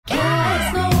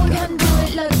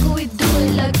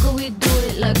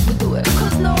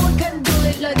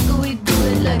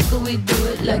we do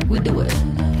it like we do it.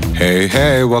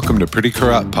 Hey, welcome to Pretty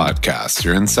Corrupt Podcast,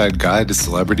 your inside guide to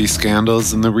celebrity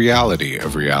scandals and the reality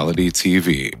of reality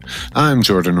TV. I'm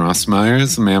Jordan Ross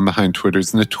Myers, the man behind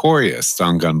Twitter's notorious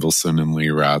Don Gunvalson and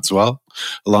Lee Radswell.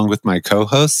 Along with my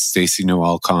co-hosts, Stacey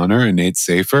Noel Connor and Nate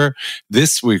Safer,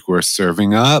 this week we're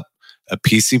serving up a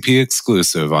PCP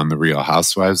exclusive on the Real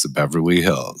Housewives of Beverly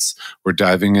Hills. We're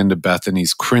diving into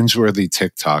Bethenny's cringeworthy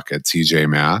TikTok at TJ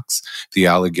Maxx, the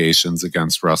allegations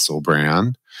against Russell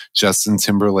Brand, Justin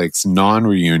Timberlake's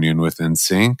non-reunion with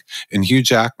NSYNC, and Hugh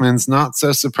Jackman's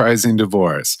not-so-surprising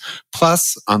divorce.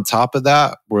 Plus, on top of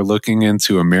that, we're looking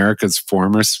into America's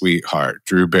former sweetheart,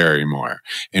 Drew Barrymore,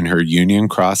 in her Union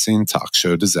Crossing talk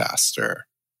show disaster.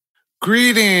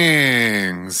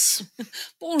 Greetings!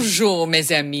 Bonjour, mes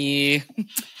amis.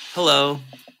 Hello.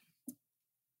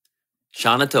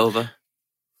 Shana Tova.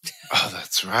 Oh,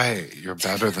 that's right. You're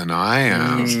better than I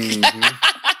am.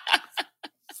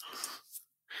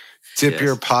 Dip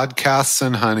your podcasts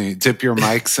in honey. Dip your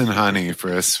mics in honey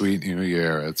for a sweet new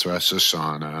year. It's Rosh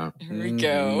Hashanah. Here we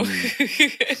go.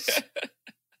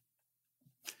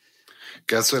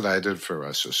 Guess what I did for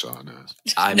Rosh Hashanah?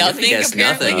 I'm Nothing, guess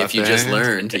nothing if you just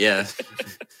learned. Yeah.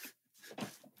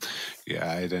 Yeah,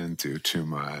 I didn't do too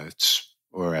much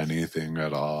or anything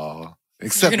at all.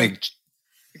 Except You're going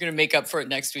to make up for it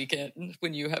next weekend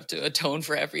when you have to atone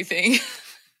for everything.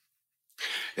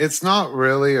 It's not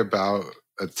really about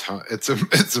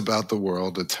it's about the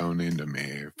world atoning to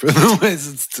me for the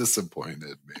ways it's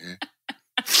disappointed me.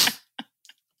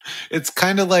 It's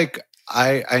kind of like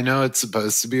I know it's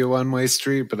supposed to be a one-way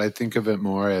street, but I think of it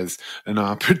more as an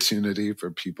opportunity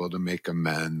for people to make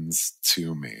amends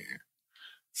to me.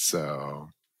 So,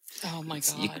 Oh my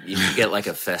God. You get like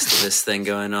a Festivus thing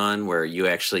going on where you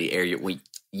actually you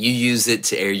use it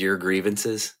to air your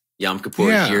grievances. Yom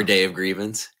Kippur is your day of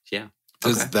grievance. Yeah.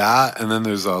 There's that, and then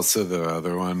there's also the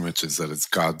other one, which is that it's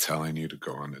God telling you to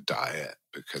go on a diet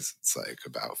because it's like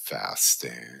about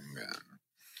fasting. And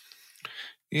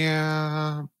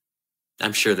yeah.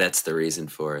 I'm sure that's the reason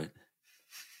for it.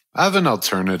 I have an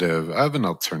alternative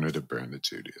brand of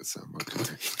Judaism.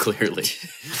 Okay. Clearly.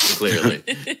 You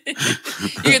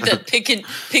get that pick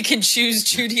and choose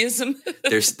Judaism.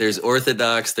 There's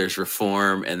Orthodox, there's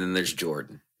Reform, and then there's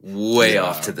Jordan. Way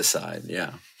off to the side.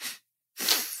 Yeah.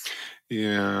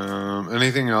 Yeah.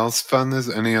 Anything else fun?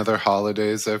 Any other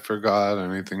holidays I forgot?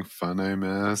 Anything fun I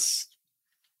missed?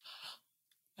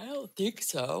 I don't think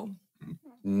so.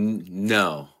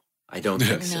 No, I don't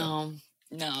think so.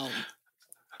 No.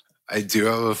 I do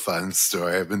have a fun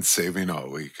story I've been saving all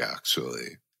week,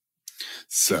 actually.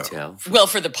 So, well,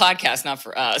 for the podcast, not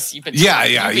for us. You guys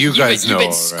know. You've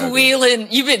been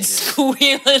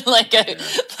squealing like a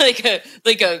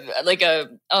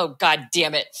oh God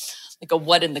damn it. Like a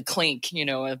what in the clink, you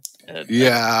know.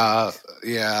 Yeah.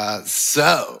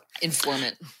 So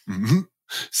informant. Mm-hmm.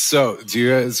 So do you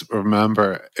guys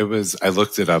remember? I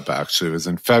looked it up actually. It was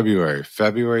in February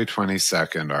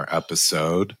 22nd. Our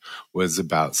episode was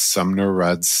about Sumner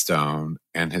Redstone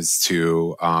and his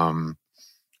two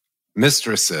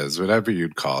mistresses, whatever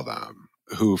you'd call them,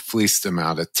 who fleeced him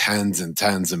out of tens and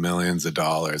tens of millions of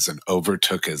dollars and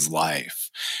overtook his life.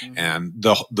 Mm-hmm. And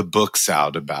the book's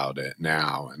out about it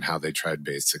now and how they tried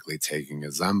basically taking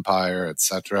his empire,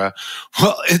 etc.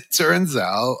 Well, it turns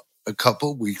out a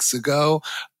couple weeks ago,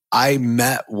 I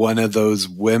met one of those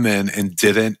women and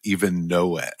didn't even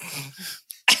know it.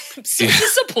 I'm so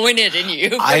disappointed in you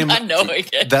for not knowing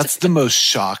it. That's the most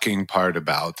shocking part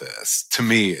about this to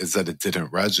me, is that it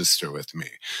didn't register with me.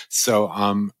 So,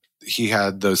 he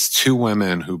had those two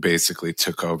women who basically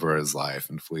took over his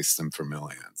life and fleeced him for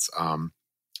millions.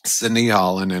 Sydney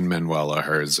Holland and Manuela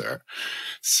Herzer.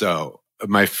 So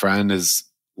my friend is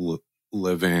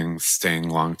staying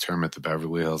long-term at the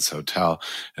Beverly Hills Hotel.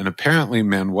 And apparently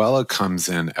Manuela comes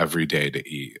in every day to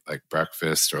eat, like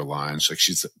breakfast or lunch. Like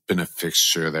she's been a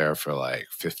fixture there for like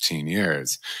 15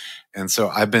 years. And so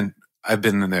I've been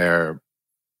there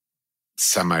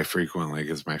semi-frequently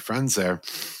because my friend's there.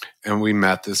 And we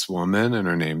met this woman and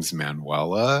her name's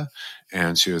Manuela,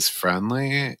 and she was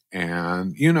friendly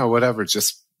and, whatever,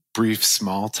 just brief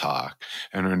small talk.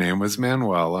 And her name was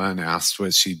Manuela, and asked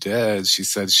what she did. She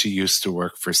said she used to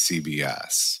work for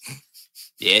CBS.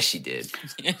 Yeah, she did.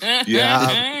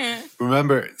 Yeah.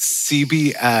 Remember,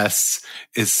 CBS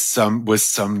was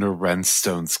Sumner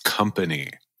Redstone's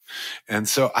company. And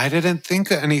so I didn't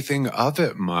think anything of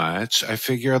it much. I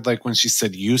figured like when she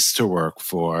said used to work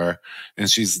for, and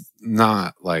she's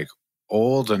not like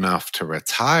old enough to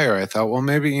retire, I thought, well,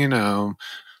 maybe,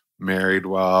 married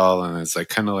well. And it's like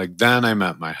kind of like, then I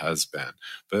met my husband.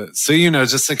 But so,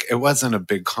 just like it wasn't a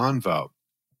big convo.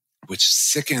 which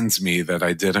sickens me that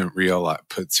I didn't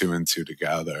put two and two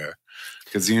together.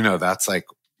 Because, that's like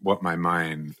what my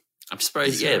mind. I'm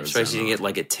surprised. Yeah, I'm surprised you didn't get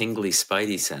like a tingly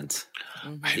Spidey sense.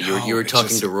 I know, you were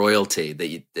talking to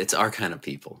royalty. It's our kind of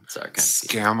people. It's our kind of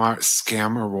people.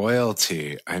 Scammer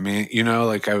royalty. I mean,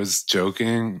 like I was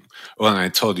joking. Well, and I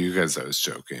told you guys I was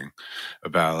joking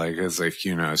about like, it's like,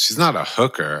 she's not a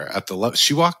hooker at the level.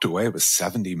 She walked away with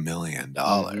 $70 million.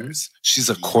 She's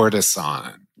a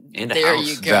courtesan. And there house.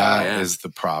 You go. That is the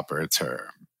proper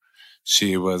term.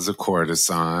 She was a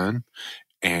courtesan.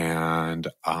 And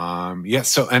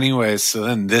so anyway, so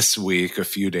then this week, a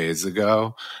few days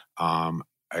ago, I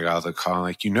got the call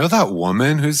like, that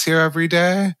woman who's here every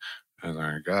day? And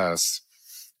I guess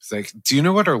it's like, do you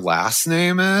know what her last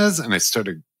name is? And I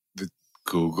started the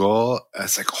Google. I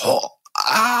was like,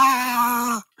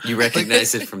 you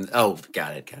recognize it from? Oh,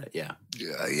 got it. Yeah.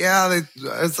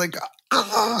 It's like,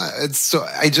 it's so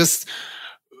I just.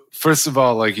 First of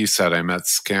all, like you said, I met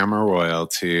Scammer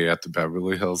Royalty at the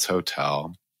Beverly Hills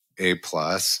Hotel. A+,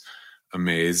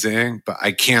 amazing. But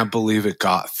I can't believe it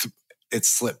it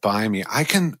slipped by me. I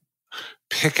can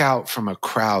pick out from a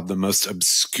crowd the most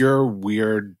obscure,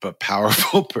 weird, but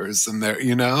powerful person there,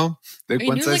 Like,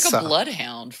 once you're like a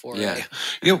bloodhound for it.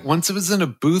 Yeah, once it was in a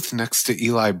booth next to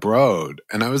Eli Broad,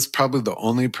 and I was probably the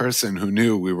only person who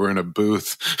knew we were in a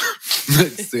booth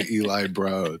next to Eli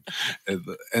Broad.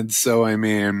 And so, I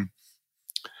mean,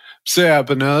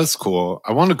 but no, that's cool.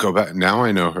 I want to go back. Now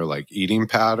I know her like eating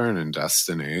pattern and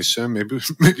destination. Maybe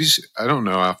I don't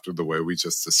know after the way we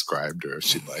just described her if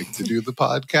she'd like to do the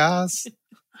podcast.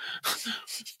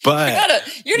 But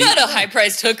you're not a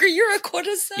high-priced hooker. You're a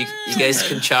courtesan. You guys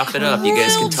can chop it up. You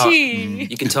guys can talk.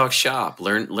 You can talk shop.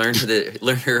 Learn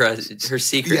her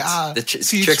secrets. Yeah, the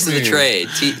tricks of the trade.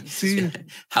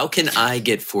 How can I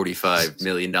get $45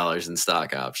 million in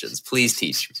stock options? Please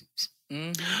teach me.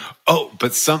 Mm-hmm. Oh,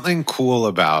 but something cool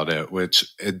about it, which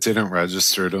it didn't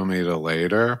register to me till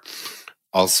later.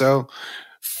 Also,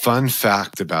 fun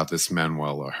fact about this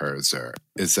Manuela Herzer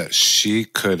is that she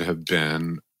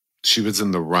was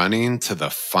in the running to the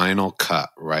final cut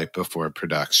right before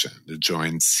production to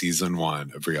join season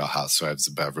 1 of Real Housewives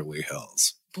of Beverly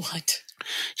Hills. What?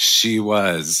 She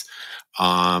was,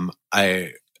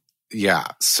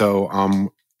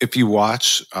 if you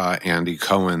watch Andy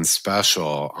Cohen's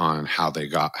special on how he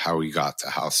got to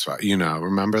Housewives,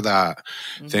 remember that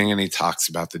thing? And he talks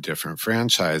about the different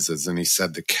franchises. And he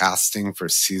said the casting for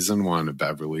season 1 of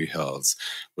Beverly Hills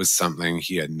was something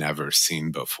he had never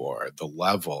seen before. The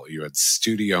level, you had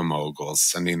studio moguls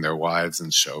sending their wives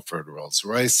and chauffeured Rolls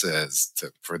Royces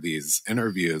for these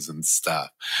interviews and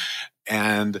stuff.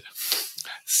 And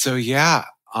so,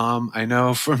 I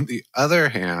know from the other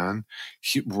hand,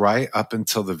 right up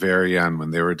until the very end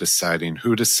when they were deciding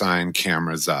who to sign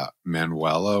cameras up,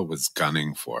 Manuela was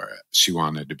gunning for it. She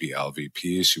wanted to be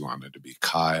LVP. She wanted to be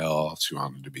Kyle. She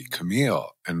wanted to be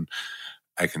Camille. And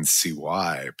I can see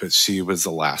why, but she was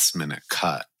a last minute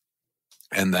cut.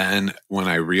 And then when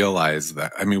I realized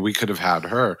that, we could have had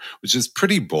her, which is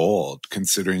pretty bold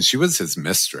considering she was his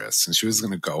mistress and she was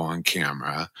going to go on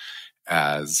camera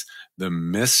as the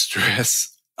mistress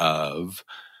of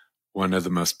one of the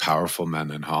most powerful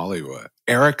men in Hollywood.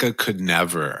 Erica could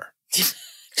never.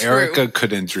 Erica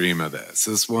couldn't dream of this.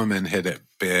 This woman hit it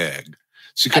big.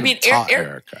 She could have taught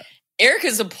Erica.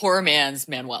 Erica's a poor man's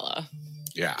Manuela.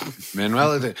 Yeah.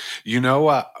 Manuela did. You know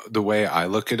what? The way I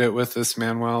look at it with this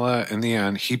Manuela, in the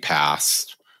end, he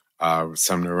passed.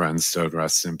 Sumner Renstone,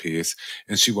 rest in peace.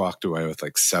 And she walked away with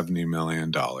like $70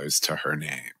 million to her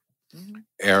name. Mm-hmm.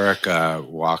 Erica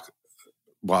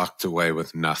walked away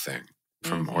with nothing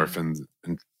from orphans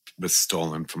and was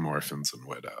stolen from orphans and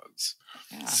widows.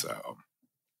 Yeah. So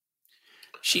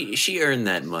she earned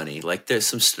that money. Like there's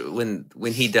some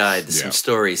when he died, some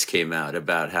stories came out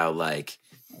about how like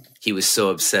he was so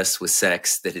obsessed with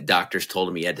sex that the doctors told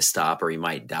him he had to stop or he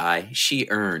might die. She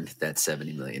earned that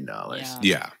 $70 million.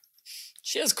 Yeah.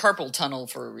 She has carpal tunnel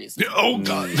for a reason. Oh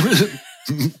God.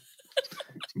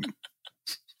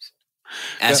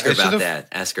 Ask her about that.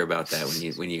 Ask her about that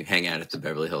when you hang out at the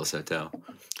Beverly Hills Hotel.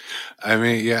 I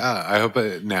hope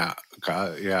it now.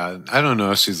 God, I don't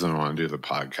know if she's gonna want to do the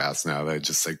podcast now. They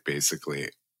just like basically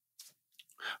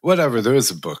whatever. There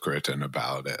was a book written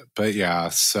about it, but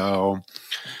so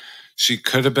she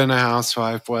could have been a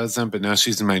housewife, wasn't, but now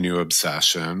she's my new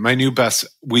obsession. My new best.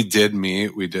 We did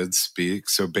meet. We did speak.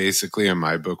 So basically, in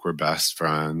my book, we're best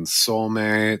friends,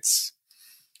 soulmates.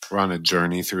 We're on a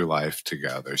journey through life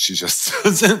together. She just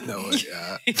doesn't know it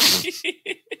yet.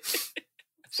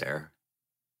 Fair.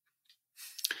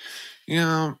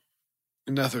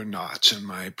 Another notch in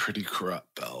my pretty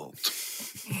corrupt belt.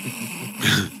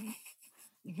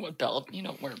 What belt? You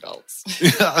don't wear belts.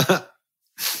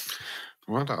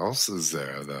 What else is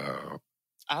there, though?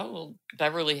 Oh,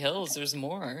 Beverly Hills. There's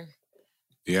more.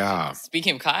 Yeah.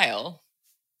 Speaking of Kyle.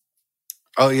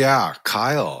 Oh, yeah.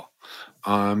 Kyle.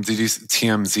 Did you see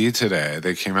TMZ today?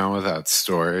 They came out with that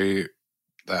story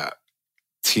that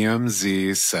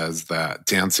TMZ says that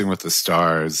Dancing with the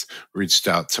Stars reached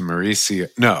out to Mauricio.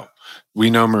 No,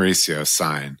 we know Mauricio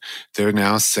signed. They're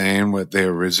now saying what they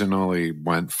originally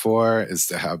went for is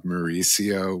to have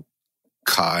Mauricio,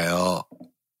 Kyle,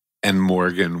 and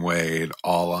Morgan Wade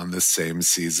all on the same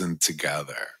season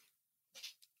together.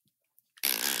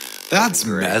 That's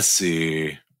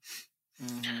messy.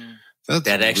 Mm-hmm.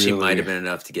 That actually might have been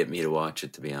enough to get me to watch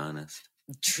it, to be honest.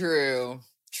 True.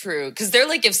 Because they're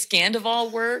like, if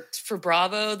Scandival worked for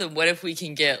Bravo, then what if we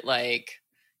can get like,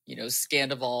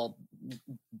 Scandival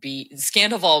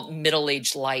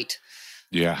middle-aged light?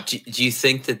 Yeah. Do you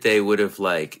think that they would have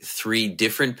like 3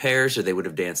 different pairs, or they would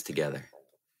have danced together?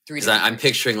 Because I'm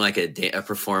picturing like a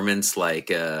performance like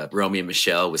Romeo and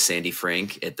Michelle with Sandy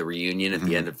Frank at the reunion at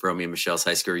the end of Romeo and Michelle's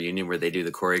high school reunion, where they do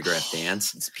the choreographed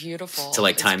dance. It's beautiful. To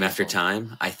like Time After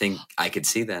Time. I think I could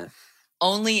see that.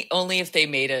 Only if they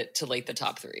made it to like the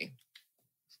top 3.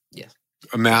 Yeah.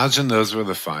 Imagine those were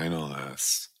the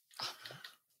finalists.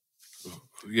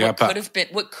 Yeah, what could have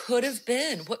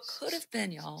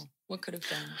been, y'all? What could have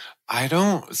been? I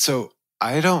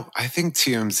think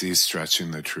TMZ is stretching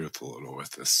the truth a little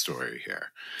with this story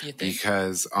here. You think?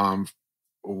 Because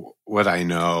what I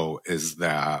know is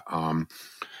that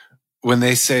when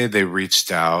they say they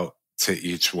reached out to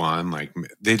each one, like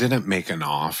they didn't make an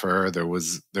offer. There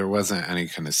wasn't any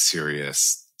kind of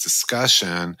serious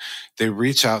discussion. They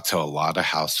reach out to a lot of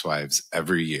housewives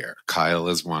every year. Kyle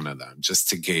is one of them, just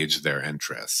to gauge their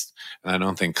interest. And I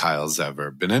don't think Kyle's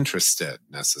ever been interested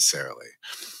necessarily.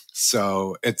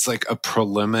 So it's like a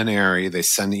preliminary. They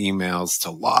send emails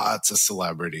to lots of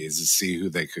celebrities to see who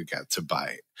they could get to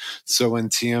bite. So when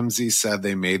TMZ said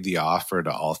they made the offer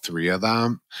to all 3 of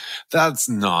them, that's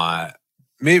not,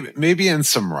 maybe in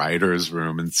some writer's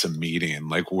room in some meeting,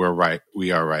 like we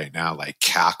are right now, like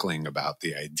cackling about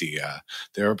the idea.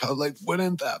 They were probably like,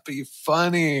 wouldn't that be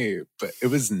funny? But it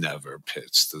was never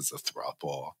pitched as a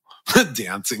throuple.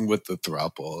 Dancing with the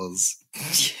Thruples.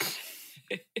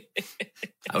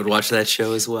 I would watch that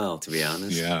show as well, to be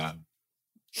honest. Yeah.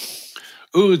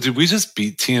 Ooh, did we just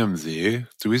beat TMZ?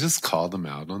 Did we just call them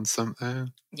out on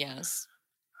something? Yes.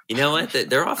 You know what?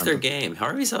 They're off their game.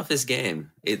 Harvey's off his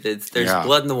game. There's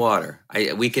blood in the water.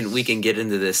 We can get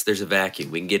into this. There's a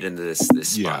vacuum. We can get into this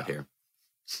spot here.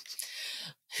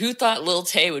 Who thought Lil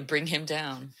Tay would bring him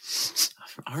down?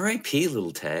 R.I.P.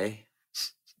 Lil Tay.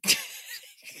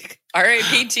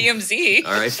 R.I.P. TMZ.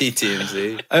 R.I.P.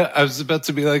 TMZ. I was about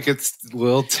to be like, it's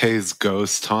Lil Tay's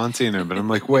ghost haunting him, but I'm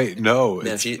like, wait, no,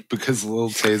 it's because Lil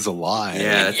Tay's alive.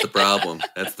 Yeah, that's the problem.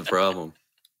 That's the problem.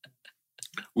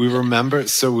 We remember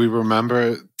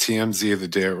TMZ, the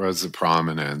day it rose to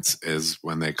prominence, is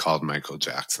when they called Michael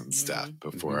Jackson's death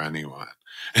before anyone.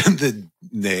 And the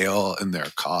nail in their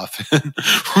coffin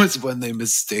was when they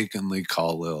mistakenly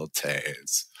call Lil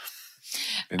Tay's.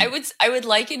 And I would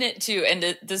liken it to,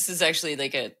 and this is actually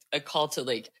like a call to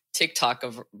like TikTok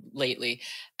of lately.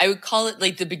 I would call it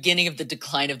like the beginning of the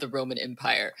decline of the Roman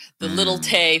Empire. The Little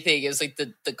Tay thing is like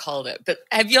the call of it. But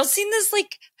have y'all seen this?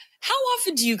 Like, how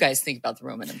often do you guys think about the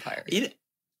Roman Empire?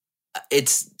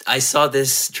 I saw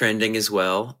this trending as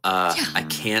well. I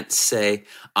can't say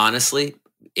honestly.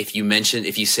 If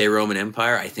you say Roman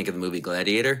Empire, I think of the movie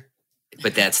Gladiator,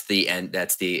 but that's the end.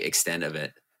 That's the extent of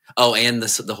it. Oh, and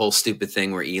the whole stupid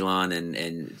thing where Elon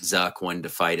and Zuck wanted to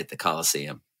fight at the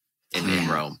Colosseum in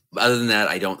Rome. Other than that,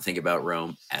 I don't think about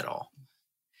Rome at all.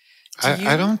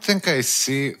 I don't think I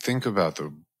think about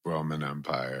the Roman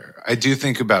Empire. I do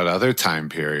think about other time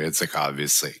periods, like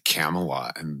obviously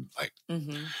Camelot and like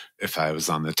if I was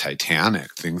on the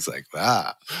Titanic, things like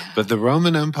that. Yeah. But the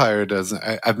Roman Empire doesn't.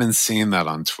 I've been seeing that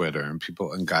on Twitter, and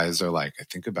people and guys are like, I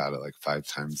think about it like 5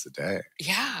 times a day.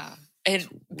 Yeah,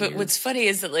 but what's funny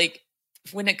is that like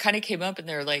when it kind of came up and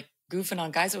they're like goofing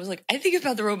on guys, I was like, I think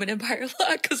about the Roman Empire a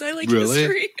lot because I like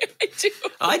history. I do.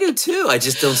 I do too. I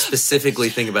just don't specifically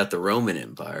think about the Roman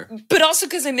Empire. But also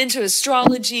because I'm into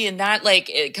astrology and that like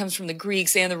it comes from the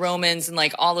Greeks and the Romans and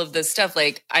like all of this stuff.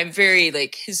 Like I'm very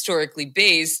like historically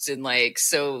based and like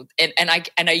so and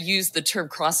I use the term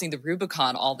crossing the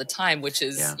Rubicon all the time, which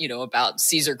is about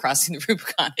Caesar crossing the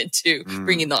Rubicon into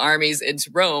bringing the armies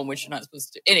into Rome, which you're not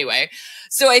supposed to. Anyway,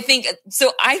 so I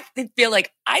feel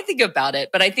like I think about it,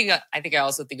 but I think I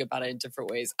also think about it in different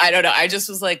ways. I don't know. I just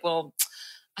was like, well,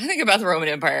 I think about the Roman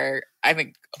Empire, I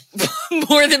think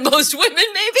more than most women,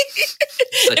 maybe.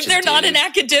 If they're not an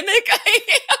academic, I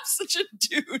am such a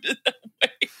dude in that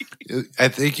way. I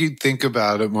think you'd think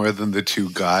about it more than the two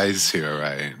guys here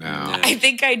right now. I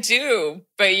think I do.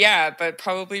 But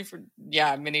probably for,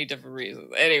 many different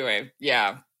reasons. Anyway,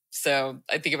 So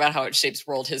I think about how it shapes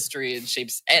world history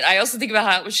and I also think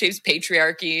about how it shapes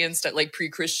patriarchy and stuff, like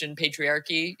pre-Christian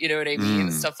patriarchy, you know what I mean?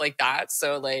 And stuff like that.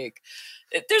 So like,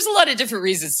 there's a lot of different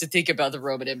reasons to think about the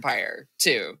Roman Empire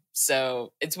too.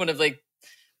 So it's one of like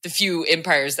the few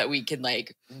empires that we can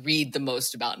like read the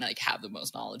most about and like have the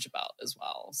most knowledge about as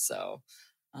well. So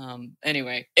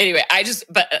anyway,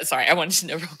 sorry, I wanted to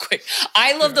know real quick.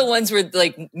 I love the ones where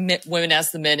like women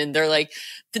ask the men and they're like,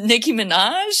 the Nicki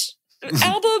Minaj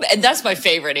album, and that's my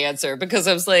favorite answer because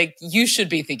I was like, you should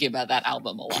be thinking about that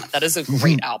album a lot. That is a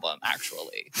great album,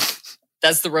 actually.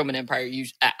 That's the Roman Empire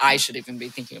I should even be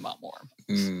thinking about more.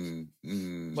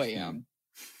 But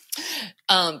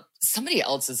somebody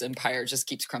else's empire just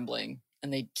keeps crumbling,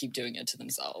 and they keep doing it to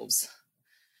themselves.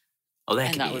 Oh,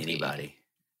 that could be anybody.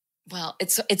 Well,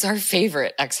 it's our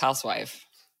favorite ex-housewife.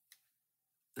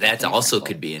 That also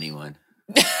could be anyone.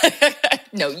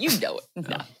 No, you know it.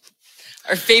 No.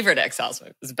 Our favorite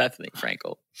ex-housewife is Bethenny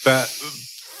Frankel. But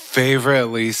favorite,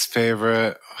 least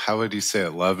favorite, how would you say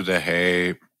it? Love to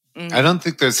hate? I don't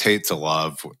think there's hate to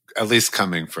love, at least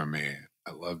coming from me.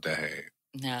 I love to hate.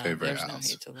 No, favorite there's no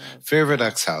hate to love. Favorite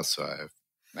ex-housewife.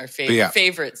 Our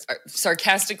favorite,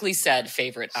 sarcastically said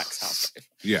favorite ex-housewife.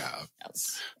 Yeah.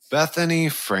 Yes. Bethenny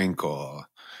Frankel.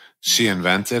 She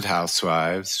invented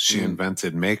housewives. She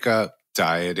invented makeup,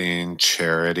 dieting,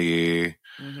 charity.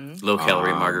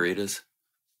 Low-calorie margaritas.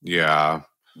 Yeah.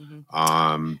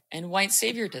 And white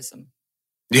saviorism.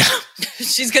 Yeah.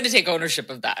 She's going to take ownership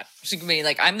of that. She's going to be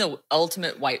like, I'm the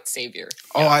ultimate white savior.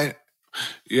 Oh,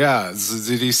 yeah.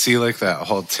 Did you see like that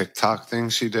whole TikTok thing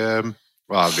she did?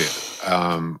 Well,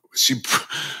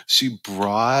 she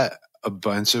brought a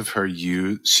bunch of her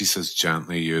she says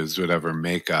gently used, whatever,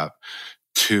 makeup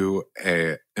to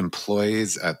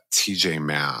employees at TJ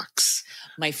Maxx.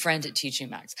 My friend at TJ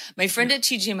Maxx. My friend at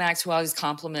TJ Maxx who always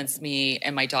compliments me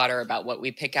and my daughter about what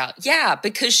we pick out. Yeah,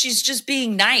 because she's just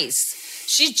being nice.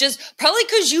 She's just, probably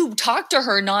because you talk to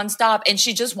her nonstop and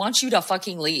she just wants you to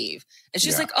fucking leave. And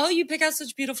she's like, oh, you pick out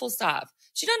such beautiful stuff.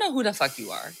 She don't know who the fuck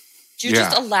you are. You're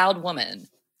just a loud woman.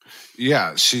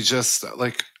 Yeah, she just,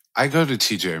 like, I go to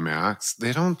TJ Maxx.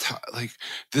 They don't like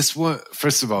this one.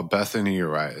 First of all, Bethenny, you're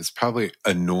right, is probably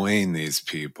annoying these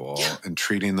people and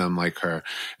treating them like her.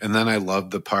 And then I love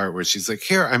the part where she's like,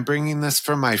 here, I'm bringing this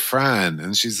for my friend.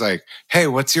 And she's like, hey,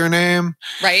 what's your name?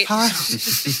 Right.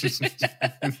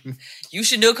 You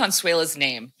should know Consuela's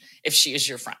name if she is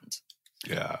your friend.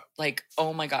 Yeah. Like,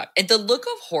 oh my God. And the look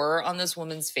of horror on this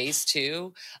woman's face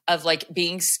too, of like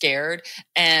being scared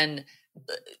and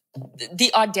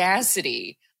the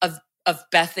audacity of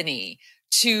Bethenny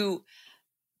to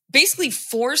basically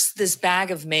force this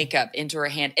bag of makeup into her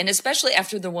hand. And especially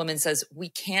after the woman says, we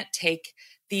can't take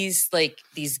these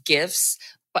gifts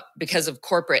because of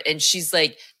corporate. And she's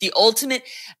like, the ultimate,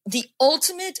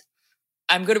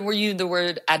 I'm going to use the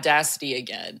word audacity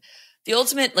again. The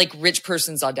ultimate like rich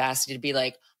person's audacity to be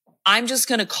like, I'm just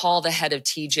going to call the head of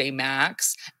TJ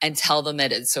Maxx and tell them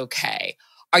that it's okay.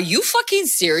 Are you fucking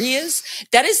serious?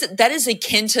 That is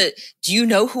akin to, do you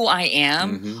know who I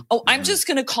am? I'm just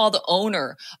going to call the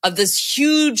owner of this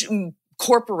huge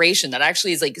corporation that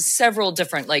actually is like several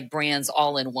different like brands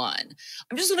all in one.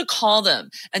 I'm just going to call them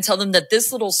and tell them that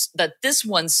this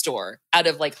one store out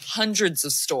of like hundreds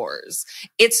of stores,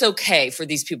 it's okay for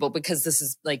these people because this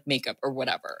is like makeup or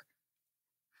whatever.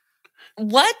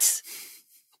 What?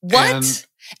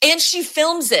 And she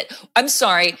films it. I'm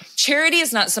sorry. Charity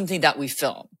is not something that we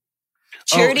film.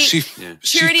 Charity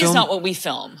is not what we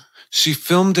film. She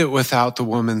filmed it without the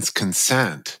woman's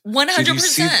consent. 100%. Did you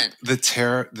see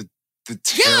the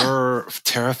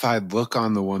terrified look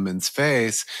on the woman's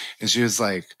face? And she was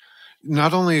like,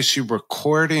 not only is she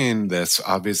recording this,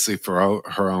 obviously for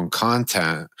her own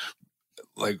content,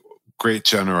 like great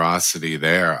generosity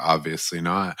there, obviously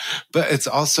not. But it's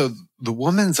also the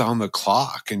woman's on the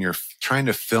clock and you're trying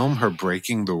to film her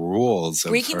breaking the rules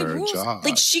of her job.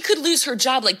 Like she could lose her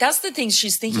job. Like that's the thing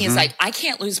she's thinking is like, I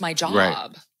can't lose my job. Right.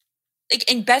 Like,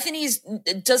 and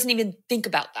Bethenny doesn't even think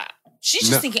about that. She's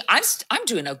just thinking, I'm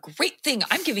doing a great thing.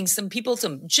 I'm giving some people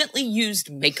some gently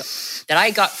used makeup that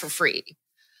I got for free.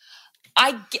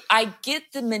 I get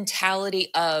the mentality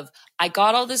of I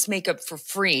got all this makeup for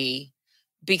free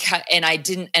and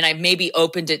I maybe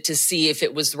opened it to see if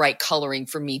it was the right coloring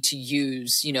for me to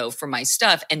use, for my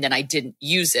stuff. And then I didn't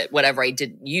use it, whatever I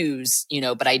didn't use,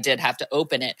 but I did have to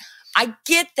open it. I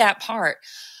get that part.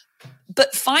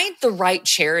 But find the right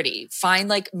charity. Find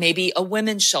like maybe a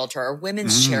women's shelter or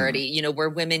women's charity, you know, where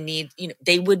women need, you know,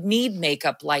 they would need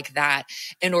makeup like that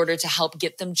in order to help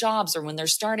get them jobs or when they're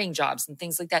starting jobs and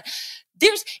things like that.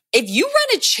 If you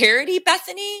run a charity,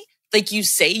 Bethenny, like you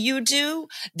say you do,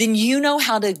 then you know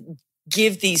how to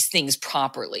give these things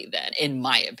properly then, in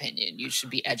my opinion. You should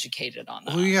be educated on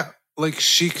that. Well, yeah. Like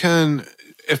she can,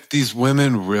 if these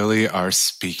women really are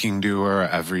speaking to her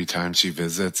every time she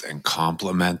visits and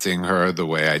complimenting her the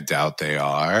way I doubt they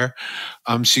are,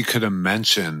 she could have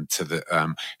mentioned to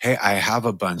the, hey, I have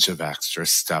a bunch of extra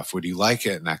stuff. Would you like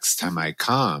it next time I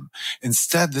come?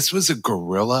 Instead, this was a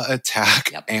guerrilla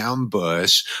attack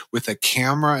ambush with a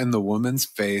camera in the woman's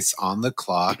face on the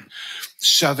clock,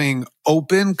 shoving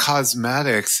open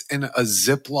cosmetics in a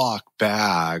Ziploc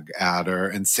bag at her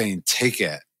and saying, take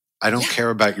it. I don't care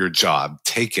about your job.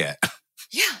 Take it.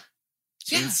 Yeah.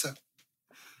 Yeah.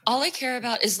 All I care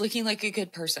about is looking like a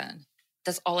good person.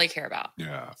 That's all I care about.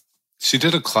 Yeah. She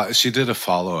did a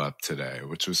follow-up today,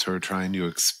 which was her trying to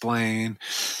explain.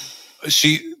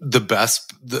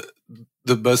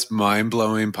 The most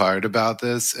mind-blowing part about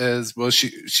this is, well,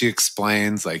 she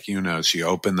explains, like, you know, she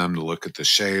opened them to look at the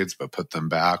shades, but put them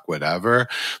back, whatever.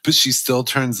 But she still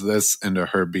turns this into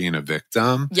her being a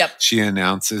victim. Yep. She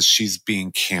announces she's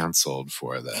being canceled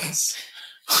for this.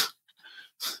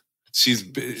 She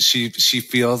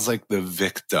feels like the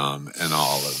victim in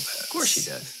all of this. Of course she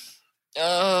does.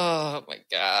 Oh my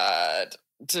God.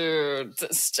 Dude,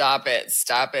 stop it.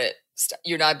 Stop it.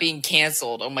 You're not being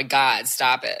canceled. Oh my God,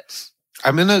 stop it.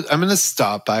 I'm gonna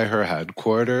stop by her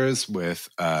headquarters with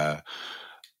a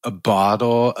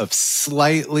bottle of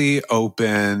slightly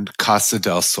opened Casa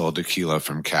del Sol tequila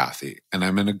from Kathy, and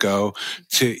I'm gonna go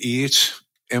to each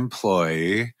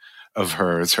employee of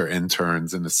hers, her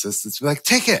interns and assistants, be like,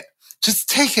 take it, just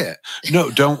take it. No,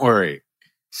 don't worry.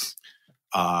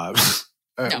 No.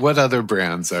 What other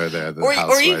brands are there that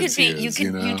housewives use?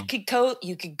 You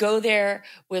could go there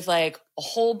with like a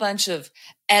whole bunch of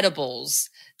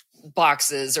edibles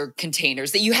boxes or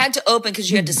containers that you had to open because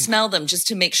you had to smell them just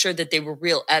to make sure that they were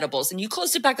real edibles, and you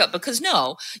closed it back up because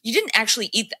no, you didn't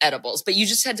actually eat the edibles, but you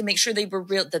just had to make sure they were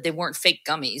real, that they weren't fake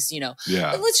gummies, you know.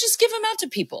 Yeah. But let's just give them out to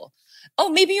people. Oh,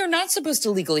 maybe you're not supposed to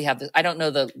legally have this. I don't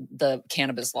know the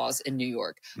cannabis laws in New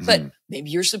York, but maybe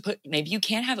you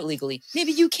can't have it legally.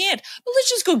 Maybe you can't. But let's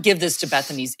just go give this to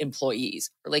Bethenny's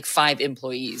employees, or like 5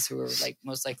 employees who are like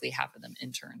most likely half of them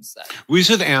interns. We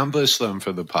should ambush them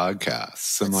for the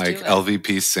podcasts and like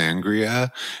LVP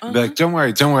Sangria. Be like, don't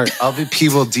worry.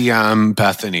 LVP will DM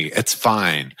Bethenny. It's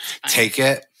fine. Take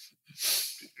it,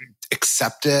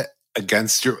 accept it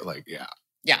against your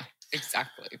Yeah,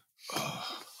 exactly.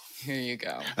 Here you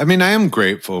go. I mean, I am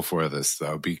grateful for this,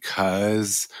 though,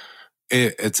 because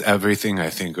it's everything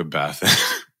I think of Beth.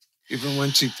 Even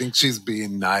when she thinks she's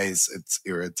being nice, it's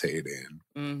irritating.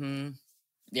 Mm-hmm.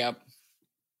 Yep.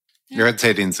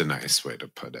 Irritating's a nice way to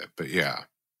put it, but yeah.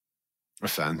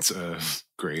 Offensive,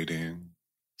 grating.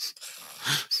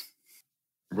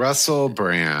 Russell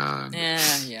Brand.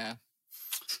 Yeah.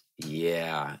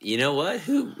 Yeah. You know what?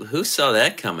 Who saw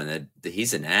that coming? That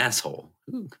he's an asshole.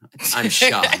 Ooh, I'm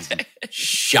shocked.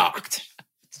 Shocked.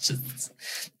 Just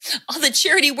all the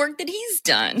charity work that he's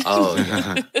done. Oh,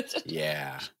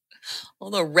 yeah. All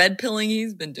the red pilling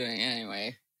he's been doing.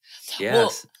 Anyway. Yes.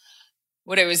 Well,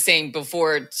 what I was saying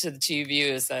before to the two of you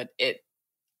is that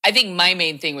I think my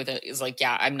main thing with it is like,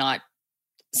 yeah, I'm not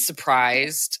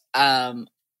surprised. But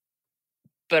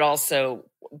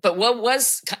what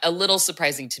was a little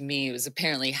surprising to me was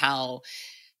apparently how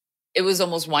it was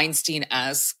almost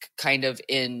Weinstein-esque kind of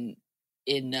in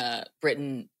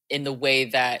Britain, in the way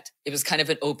that it was kind of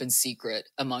an open secret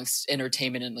amongst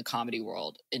entertainment in the comedy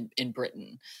world in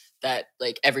Britain, that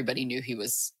like everybody knew he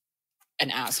was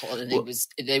an asshole, and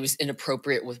it was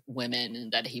inappropriate with women,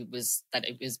 and that it was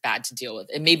bad to deal with.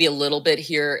 And maybe a little bit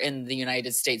here in the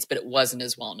United States, but it wasn't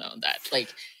as well known. That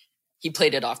like he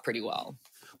played it off pretty well.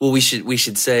 Well, we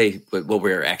should say what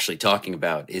we're actually talking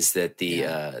about is that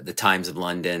the Times of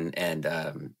London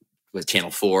and with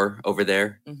Channel 4 over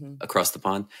there across the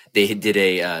pond, they did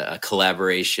a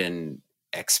collaboration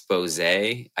expose,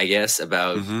 I guess,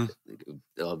 about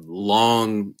a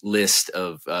long list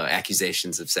of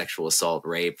accusations of sexual assault,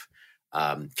 rape,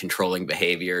 controlling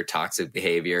behavior, toxic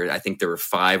behavior. I think there were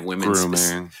 5 women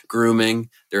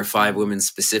grooming. There were 5 women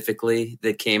specifically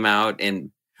that came out,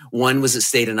 and one was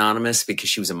stayed anonymous because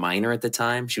she was a minor at the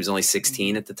time. She was only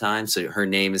 16 at the time, so her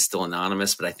name is still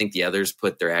anonymous. But I think the others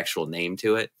put their actual name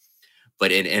to it.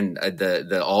 But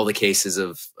all the cases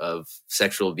of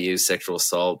sexual abuse, sexual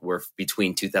assault were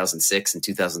between 2006 and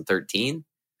 2013.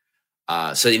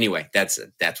 So anyway, that's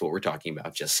what we're talking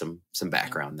about. Just some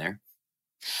background there.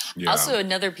 Yeah. Also,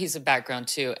 another piece of background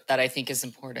too that I think is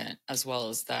important as well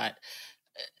is that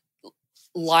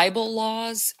libel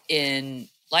and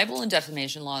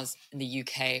defamation laws in the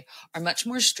UK are much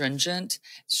more stricter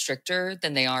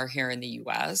than they are here in the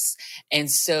US. And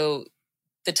so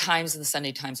the Times and the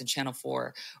Sunday Times and Channel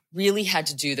 4 really had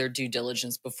to do their due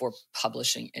diligence before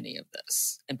publishing any of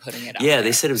this and putting it out there.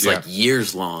 They said it was like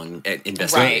years long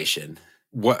investigation. Right.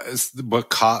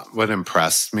 What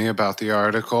impressed me about the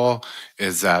article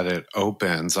is that it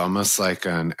opens almost like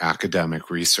an academic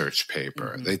research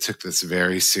paper. Mm-hmm. They took this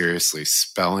very seriously,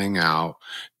 spelling out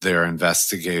their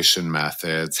investigation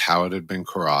methods, how it had been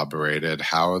corroborated,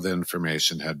 how the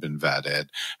information had been vetted.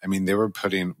 I mean, they were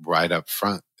putting right up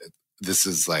front, this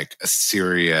is like a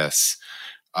serious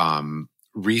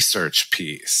research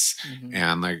piece. Mm-hmm.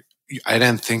 And like, I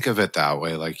didn't think of it that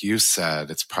way. Like you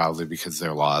said, it's probably because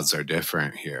their laws are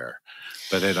different here.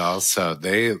 But it also,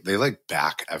 they like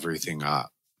back everything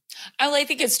up. I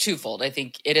think it's twofold. I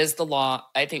think it is the law.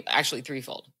 I think actually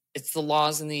threefold. It's the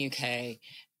laws in the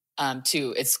UK.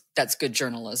 Two, that's good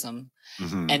journalism.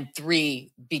 Mm-hmm. And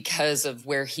three, because of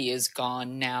where he has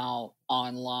gone now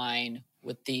online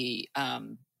with the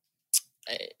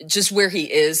just where he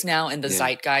is now in the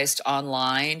zeitgeist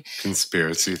online.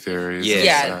 Conspiracy theories.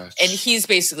 Yeah. And he's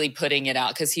basically putting it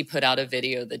out because he put out a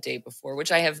video the day before,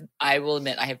 which I will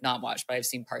admit I have not watched, but I've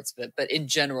seen parts of it. But in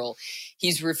general,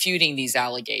 he's refuting these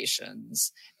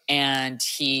allegations. And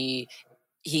he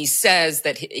says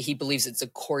that he believes it's a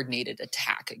coordinated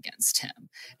attack against him.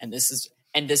 And this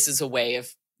is a way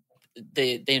of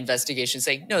the investigation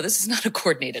saying, no, this is not a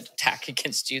coordinated attack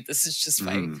against you. This is just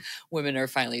why women are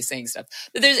finally saying stuff.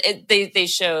 But they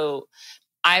show,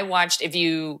 I watched, if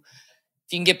you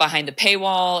can get behind the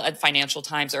paywall at Financial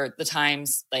Times or the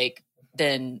Times, like,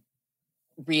 then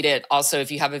read it. Also,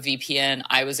 if you have a VPN,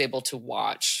 I was able to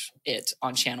watch it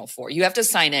on Channel 4. You have to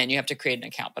sign in. You have to create an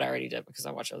account, but I already did because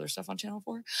I watch other stuff on Channel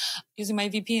 4 using my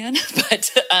VPN.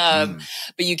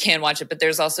 But you can watch it. But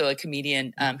there's also a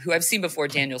comedian who I've seen before,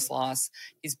 Daniel Sloss.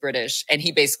 He's British, and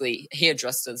he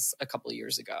addressed us a couple of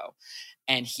years ago,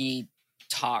 and he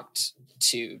talked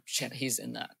to Channel. He's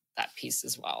in that piece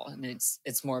as well, and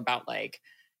it's more about like,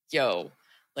 yo,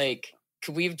 like,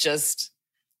 could we just.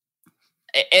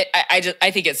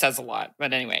 I think it says a lot,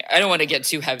 but anyway, I don't want to get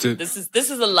too heavy. This is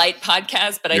a light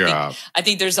podcast, but I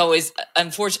think there's always,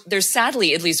 there's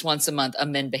sadly at least once a month a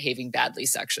men behaving badly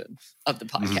section of the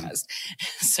podcast.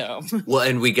 So well,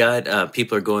 and we got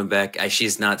people are going back.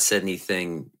 She's not said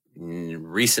anything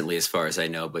recently, as far as I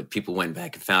know, but people went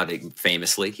back and found it.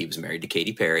 Famously, he was married to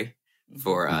Katy Perry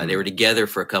they were together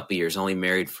for a couple of years, only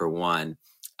married for one.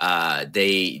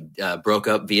 They broke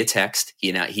up via text.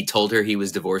 He told her he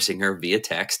was divorcing her via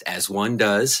text, as one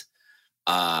does.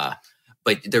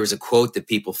 But there was a quote that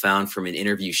people found from an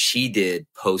interview she did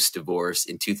post-divorce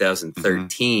in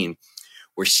 2013,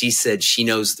 where she said she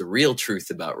knows the real truth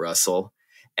about Russell,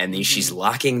 and then she's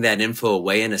locking that info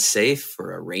away in a safe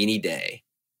for a rainy day.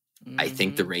 I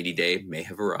think the rainy day may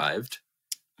have arrived.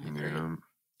 Yeah.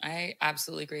 I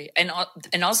absolutely agree.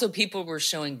 And also people were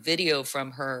showing video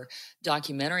from her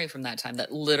documentary from that time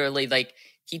that literally, like,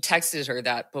 he texted her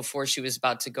that before she was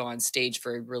about to go on stage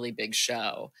for a really big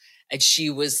show. And she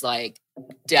was like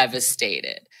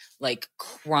devastated, like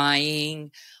crying,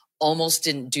 almost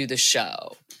didn't do the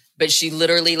show. But she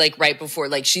literally, like, right before,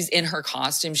 like, she's in her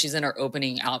costume, she's in her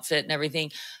opening outfit and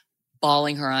everything,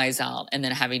 bawling her eyes out and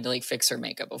then having to like fix her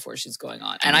makeup before she's going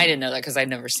on. And I didn't know that because I'd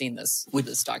never seen this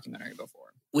documentary before.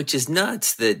 Which is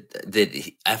nuts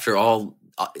that after all,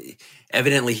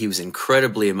 evidently he was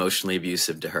incredibly emotionally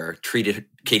abusive to her,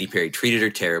 Katy Perry treated her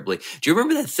terribly. Do you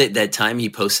remember that time he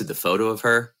posted the photo of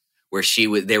her where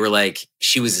they were like,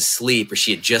 she was asleep or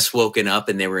she had just woken up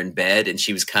and they were in bed and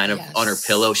she was kind of on her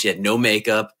pillow. She had no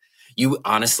makeup. You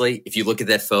honestly, if you look at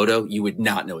that photo, you would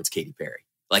not know it's Katy Perry.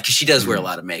 Like, she does wear a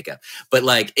lot of makeup, but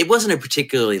like, it wasn't a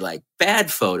particularly like bad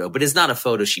photo, but it's not a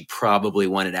photo she probably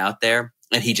wanted out there.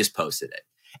 And he just posted it.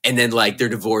 And then like their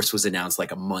divorce was announced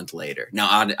like a month later.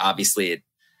 Now, obviously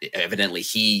evidently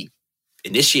he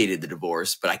initiated the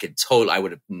divorce, but I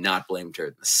would have not blamed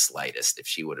her the slightest if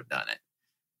she would have done it.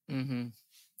 Mm-hmm.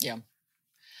 Yeah.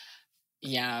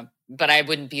 Yeah. But I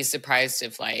wouldn't be surprised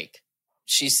if like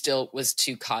she still was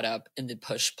too caught up in the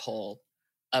push pull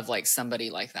of like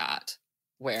somebody like that,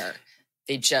 where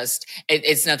they just,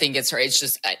 it's nothing against her. It's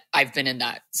just, I've been in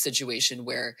that situation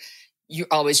where you're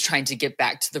always trying to get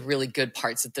back to the really good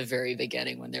parts at the very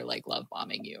beginning when they're like love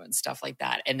bombing you and stuff like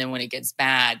that. And then when it gets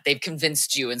bad, they've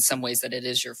convinced you in some ways that it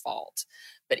is your fault.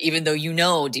 But even though you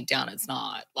know deep down it's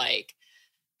not, like,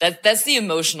 That's the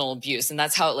emotional abuse, and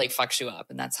that's how it like fucks you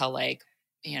up, and that's how like,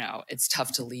 you know, it's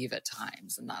tough to leave at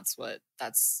times, and that's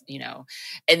you know,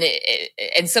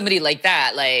 and somebody like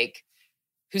that, like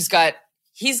who's got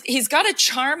he's got a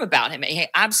charm about him. He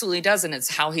absolutely does, and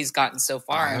it's how he's gotten so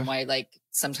far, and why like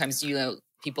sometimes, you know,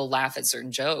 people laugh at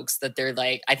certain jokes that they're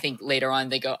like, I think later on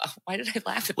they go, oh, why did I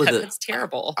laugh at that? That's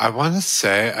terrible. I want to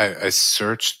say I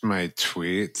searched my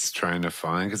tweets trying to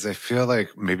find, because I feel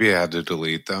like maybe I had to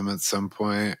delete them at some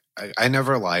point. I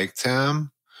never liked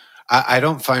him. I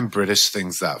don't find British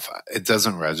things that fun. It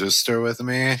doesn't register with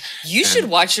me. You should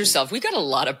watch yourself. We got a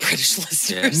lot of British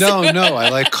listeners. No, I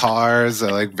like Cars.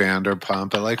 I like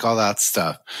Vanderpump. I like all that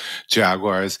stuff.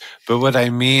 Jaguars. But what I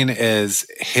mean is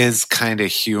his kind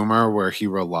of humor where he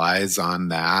relies on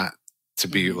that to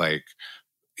be like,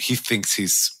 he thinks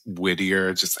he's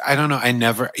wittier. Just, I don't know.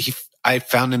 I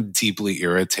found him deeply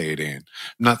irritating. I'm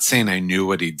not saying I knew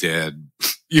what he did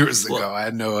years ago. I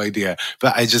had no idea,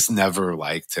 but I just never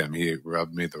liked him. He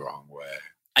rubbed me the wrong way.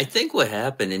 I think what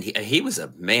happened, and he was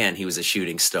a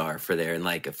shooting star for there in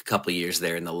like a couple of years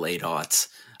there in the late aughts.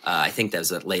 I think that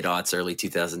was at late aughts, early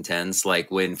 2010s,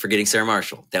 like when Forgetting Sarah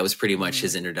Marshall. That was pretty much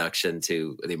his introduction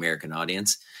to the American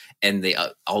audience. And the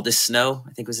Aldous Snow,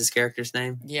 I think was his character's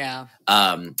name. Yeah.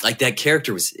 Like that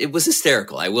character was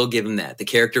hysterical. I will give him that. The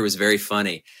character was very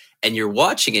funny. And you're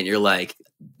watching it and you're like,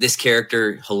 this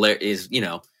character is, you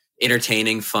know,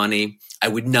 entertaining, funny. I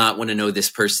would not want to know this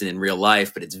person in real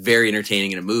life, but it's very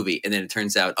entertaining in a movie. And then it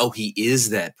turns out, oh, he is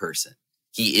that person.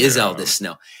 He is Aldous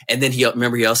Snow. And then he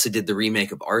also did the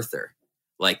remake of Arthur,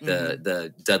 like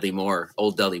the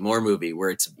old Dudley Moore movie, where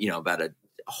it's, you know, about a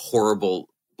horrible,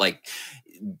 like,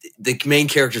 the main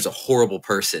character is a horrible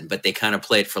person, but they kind of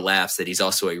play it for laughs that he's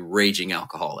also a raging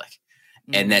alcoholic.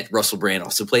 And that Russell Brand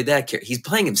also played that character. He's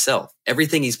playing himself.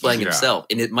 Everything he's playing himself.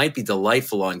 And it might be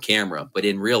delightful on camera, but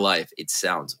in real life, it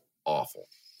sounds awful.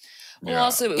 Well,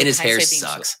 also, and his hair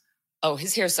sucks. Oh,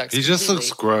 his hair sucks. He just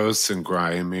looks gross and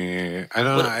grimy. I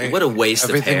don't know. What a waste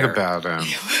of hair. Everything about him.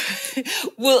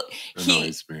 Well,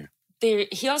 annoys me.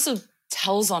 He also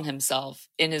tells on himself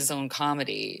in his own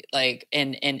comedy, like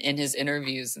in his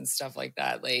interviews and stuff like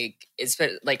that. Like it's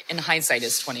like in hindsight,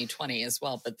 it's 2020 as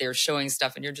well. But they're showing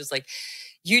stuff, and you're just like,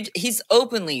 he's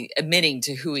openly admitting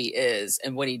to who he is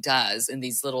and what he does in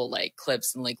these little like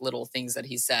clips and like little things that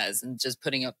he says, and just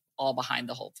putting up all behind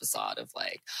the whole facade of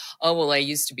like, oh, well, I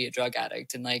used to be a drug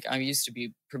addict, and like I used to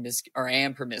be I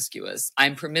am promiscuous.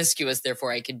 I'm promiscuous,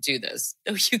 therefore I can do this.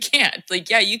 No, you can't. Like,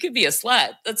 yeah, you could be a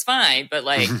slut. That's fine. But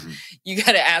like, you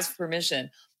got to ask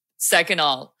permission. Second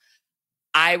all,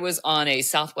 I was on a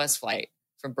Southwest flight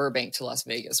from Burbank to Las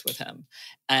Vegas with him.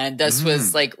 And this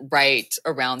was like right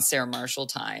around Sarah Marshall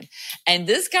time. And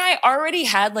this guy already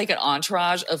had like an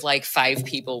entourage of like 5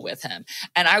 people with him.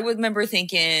 And I remember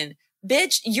thinking,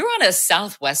 bitch, you're on a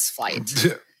Southwest flight.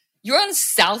 You're on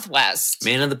Southwest.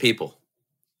 Man of the people.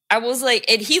 I was like,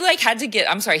 and he like had to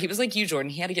get, I'm sorry, he was like you, Jordan.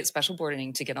 He had to get special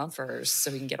boarding to get on first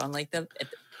so he can get on like the,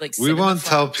 like, we won't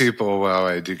tell people how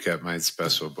I do get my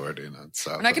special boarding on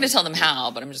Southwest. I'm not going to tell them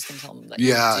how, but I'm just going to tell them that.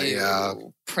 Yeah.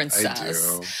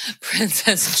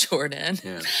 Princess Jordan.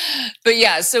 Yeah. But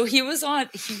yeah, so he was on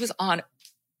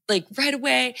like right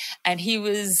away, and he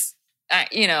was,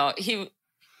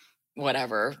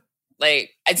 whatever.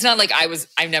 Like, it's not like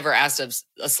I've never asked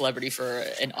a celebrity for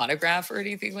an autograph or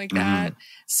anything like that.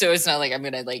 So it's not like I'm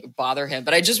going to like bother him.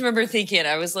 But I just remember thinking,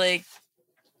 I was like,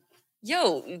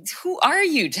 yo, who are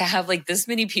you to have like this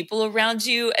many people around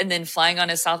you and then flying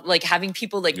on like having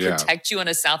people like protect you on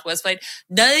a Southwest flight?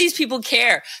 None of these people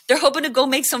care. They're hoping to go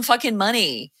make some fucking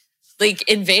money like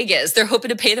in Vegas. They're hoping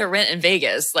to pay their rent in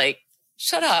Vegas. Like,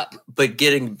 shut up. But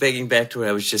begging back to what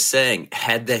I was just saying,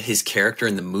 had that his character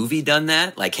in the movie done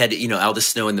that, like had, Aldous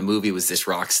Snow in the movie was this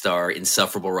rock star,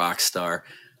 insufferable rock star.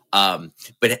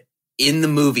 But in the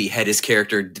movie, had his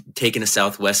character taken a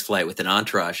Southwest flight with an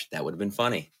entourage, that would have been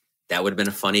funny. That would have been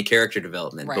a funny character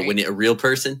development. Right. But when a real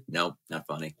person, no, not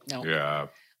funny. No. Yeah.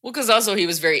 Well, because also he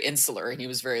was very insular and he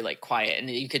was very like quiet, and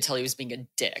you could tell he was being a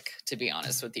dick, to be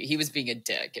honest with you. He was being a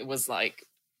dick. It was like,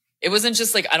 it wasn't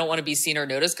just like, I don't want to be seen or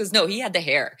noticed, because no, he had the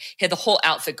hair. He had the whole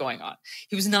outfit going on.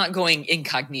 He was not going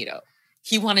incognito.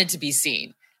 He wanted to be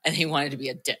seen, and he wanted to be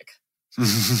a dick.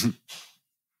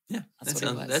 Yeah,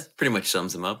 that pretty much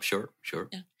sums him up. Sure.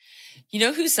 Yeah. You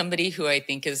know who's somebody who I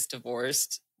think is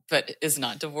divorced, but is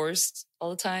not divorced all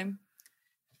the time?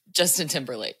 Justin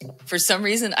Timberlake. For some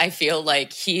reason, I feel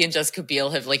like he and Jessica Biel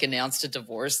have like announced a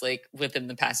divorce like within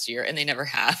the past year, and they never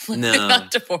have. Like, no. They're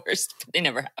not divorced, but they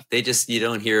never have. You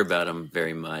don't hear about them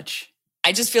very much.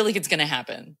 I just feel like it's going to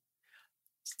happen.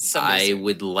 I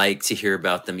would like to hear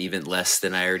about them even less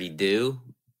than I already do,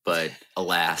 but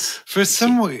alas. For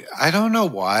some way, I don't know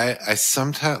why. I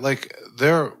sometimes like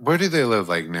where do they live?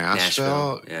 Like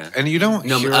Nashville? Yeah. And you don't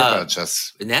hear about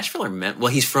just Nashville or Memphis.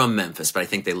 Well, he's from Memphis, but I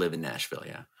think they live in Nashville.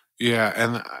 Yeah. Yeah,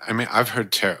 and I mean, I've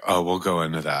heard. We'll go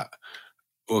into that.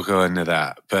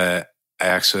 But I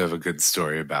actually have a good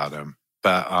story about him.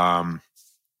 But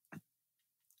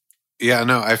yeah,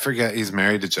 no, I forget he's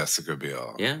married to Jessica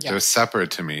Biel. Yeah. They're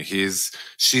separate to me.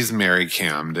 She's Mary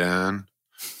Camden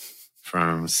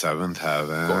from Seventh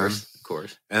Heaven. Of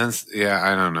course. And yeah,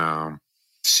 I don't know.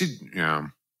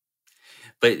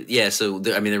 But yeah, so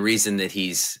the reason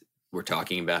that we're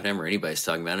talking about him or anybody's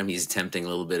talking about him, he's attempting a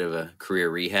little bit of a career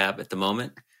rehab at the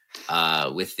moment.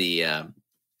 With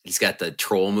he's got the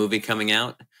Troll movie coming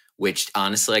out, which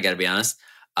honestly, I got to be honest,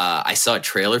 I saw a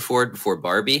trailer for it before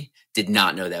Barbie. Did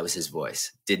not know that was his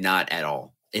voice. Did not at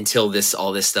all until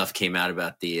all this stuff came out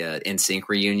about the NSYNC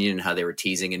reunion and how they were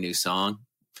teasing a new song.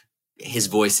 His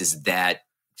voice is that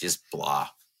just blah.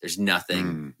 There's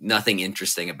nothing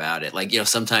interesting about it. Like,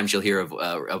 sometimes you'll hear a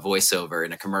voiceover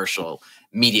in a commercial,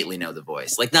 immediately know the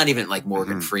voice. Like, not even like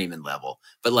Morgan Freeman level,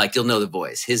 but like you'll know the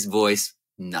voice. His voice,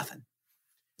 nothing.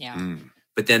 Yeah.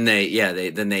 But then they at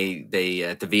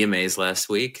the VMAs last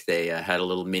week, they had a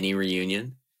little mini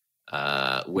reunion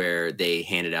where they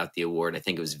handed out the award. I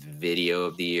think it was Video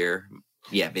of the Year.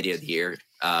 Yeah, Video of the Year.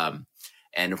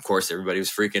 And of course, everybody was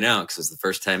freaking out because it was the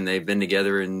first time they've been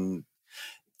together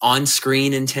on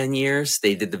screen in 10 years.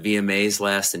 They did the VMAs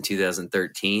last in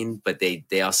 2013, but they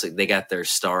got their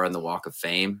star on the Walk of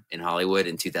Fame in Hollywood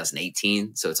in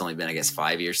 2018. So it's only been, I guess,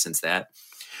 5 years since that.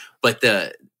 But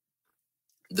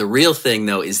the real thing,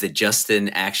 though, is that Justin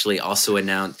actually also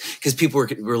announced, because people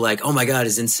were like, oh my God,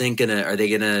 is NSYNC are they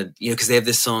gonna, because they have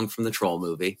this song from the Troll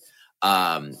movie.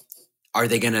 Are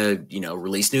they gonna,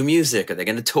 release new music? Are they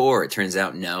gonna tour? It turns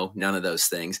out, no, none of those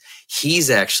things. He's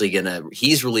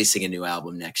releasing a new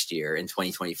album next year in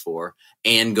 2024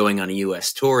 and going on a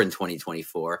US tour in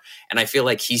 2024. And I feel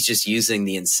like he's just using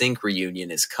the NSYNC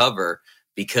reunion as cover,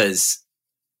 because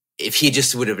if he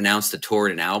just would have announced a tour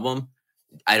and an album,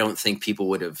 I don't think people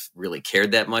would have really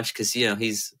cared that much, because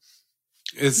he's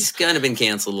kind of been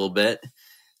canceled a little bit.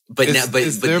 But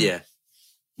yeah.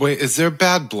 Wait, is there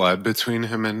bad blood between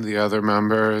him and the other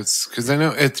members? Because I know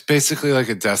it's basically like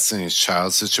a Destiny's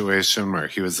Child situation where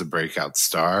he was the breakout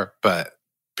star, but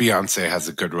Beyonce has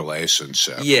a good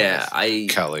relationship. Yeah, with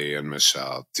Kelly and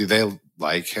Michelle. Do they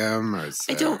like him? Or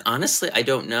I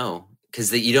don't know,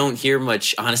 because you don't hear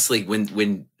much. Honestly,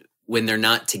 when they're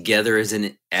not together as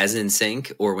in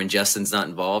sync, or when Justin's not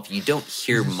involved, you don't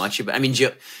hear much about. I mean,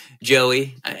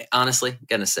 Joey, I honestly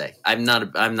gonna say, I'm not an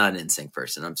NSYNC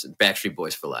person. I'm Backstreet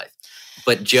Boys for life,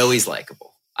 but Joey's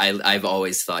likable. I've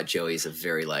always thought Joey's a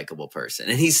very likable person,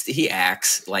 and he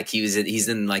acts like he's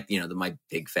in like the My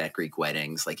Big Fat Greek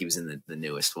Weddings, like he was in the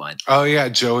newest one. Oh yeah,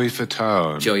 Joey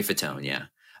Fatone. Yeah.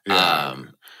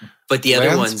 But the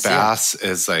other ones, Bass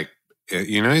is like.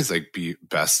 He's like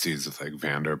besties with like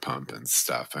Vanderpump and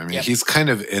stuff. I mean, He's kind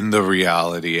of in the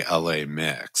reality LA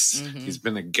mix. Mm-hmm. He's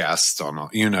been a guest on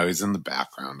he's in the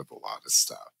background of a lot of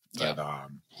stuff. But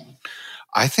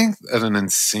I think that an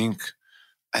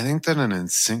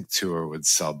NSYNC tour would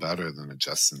sell better than a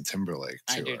Justin Timberlake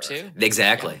tour. I do too.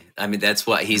 Exactly. Yeah. I mean, that's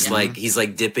why he's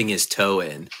like dipping his toe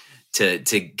in to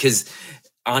because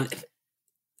on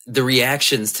the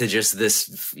reactions to just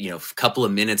this, couple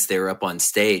of minutes they were up on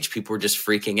stage, people were just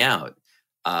freaking out.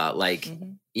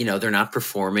 They're not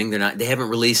performing. They haven't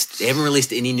released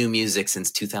any new music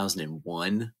since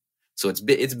 2001. So it's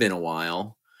been a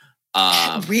while.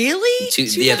 Really?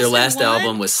 Their last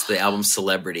album was the album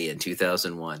Celebrity in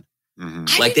 2001.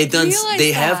 Mm-hmm.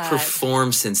 They have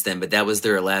performed since then, but that was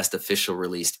their last official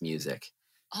released music.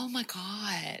 Oh my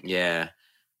God. Yeah.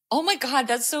 Oh my God,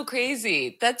 that's so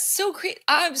crazy. That's so crazy.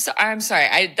 I'm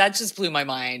sorry. That just blew my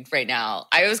mind right now.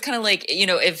 I was kind of like,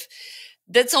 if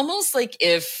that's almost like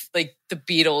if like the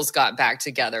Beatles got back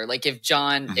together, like if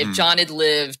John had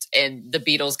lived and the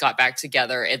Beatles got back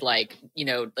together in like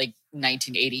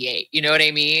 1988, you know what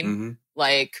I mean? Mm-hmm.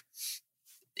 Like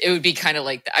it would be kind of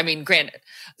like that. I mean, granted,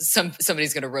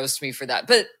 somebody's going to roast me for that,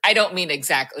 but I don't mean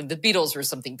exactly. The Beatles were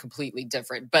something completely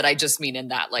different, but I just mean in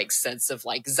that like sense of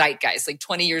like zeitgeist, like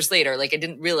 20 years later, like I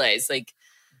didn't realize, like,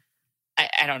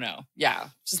 I don't know. Yeah,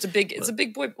 just it's a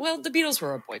big boy. Well, the Beatles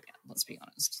were a boy band. Let's be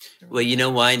honest. Well, you know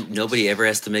why nobody ever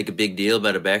has to make a big deal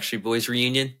about a Backstreet Boys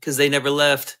reunion? Because they never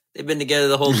left. They've been together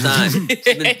the whole time.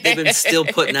 They've been still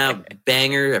putting out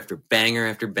banger after banger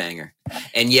after banger.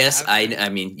 And yes, I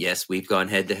mean, yes, we've gone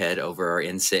head to head over our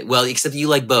NSYNC. Well, except you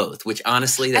like both, which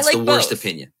honestly, that's the worst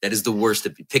opinion. That is the worst.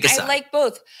 Pick a side. I like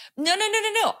both. No.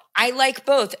 I like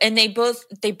both, and they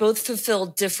both fulfill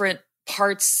different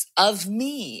parts of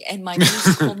me and my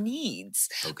musical needs.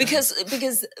 Okay. Because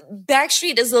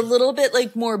Backstreet is a little bit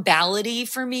like more ballady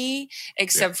for me,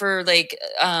 except for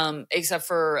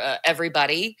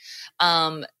Everybody,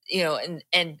 you know,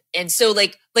 and so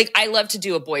like I love to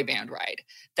do a boy band ride.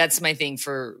 That's my thing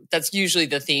that's usually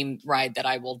the theme ride that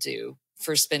I will do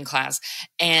for spin class.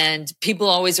 And people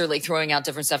always are like throwing out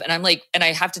different stuff. And I'm like, and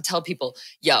I have to tell people,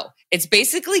 yo, it's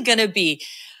basically going to be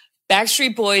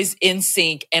Backstreet Boys,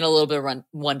 NSYNC, and a little bit of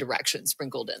One Direction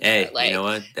sprinkled in there. Hey, you know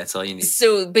what? That's all you need.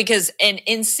 So because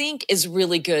NSYNC is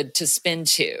really good to spin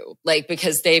to, like,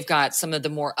 because they've got some of the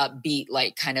more upbeat,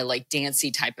 like kind of like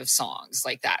dancey type of songs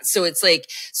like that. So it's like,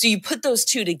 so you put those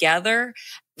two together,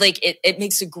 like it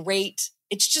makes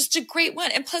it's just a great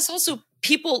one. And plus also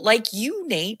people like you,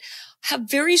 Nate, have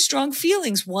very strong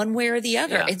feelings one way or the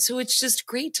other. Yeah. And so it's just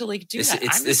great to like do that.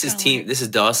 This is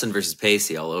Dawson versus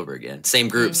Pacey all over again. Same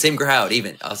group, same crowd,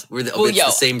 even. It's the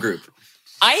same group.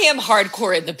 I am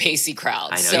hardcore in the Pacey crowd.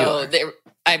 I know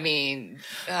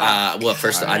so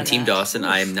first on Team Dawson,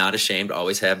 I am not ashamed.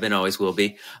 Always have been, always will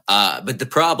be. But the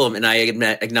problem, and I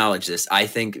acknowledge this, I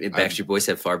think Backstreet Boys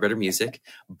have far better music,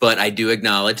 but I do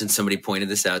acknowledge, and somebody pointed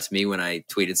this out to me when I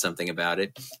tweeted something about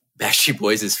it, Backstreet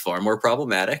Boys is far more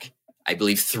problematic. I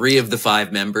believe 3 of the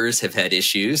 5 members have had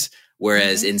issues,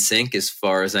 whereas NSYNC, as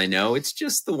far as I know, it's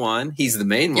just the one. He's the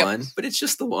main one, but it's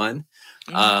just the one.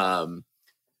 But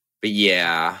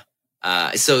yeah.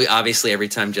 So obviously every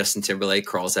time Justin Timberlake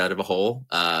crawls out of a hole,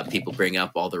 people bring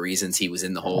up all the reasons he was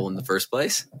in the hole in the first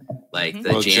place. Like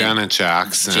Janet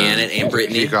Jackson. Janet and Britney.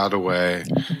 He got away.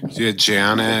 Yeah,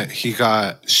 Janet,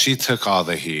 she took all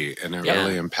the heat, and it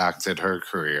really impacted her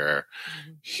career.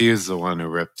 He is the one who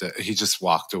ripped it. He just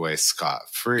walked away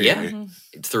scot-free. Yeah.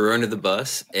 Threw her under the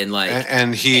bus.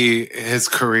 And his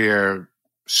career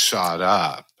shot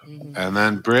up. And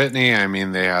then Britney, I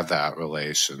mean, they had that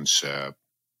relationship.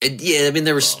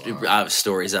 There were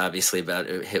stories, obviously, about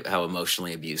how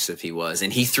emotionally abusive he was.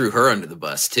 And he threw her under the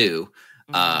bus, too.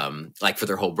 Like for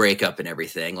their whole breakup and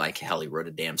everything. Like, hell, he wrote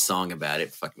a damn song about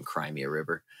it. Fucking Cry Me a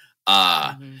River.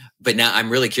 But now I'm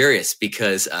really curious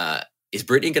because is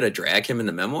Britney going to drag him in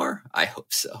the memoir? I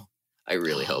hope so. I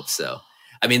really hope so.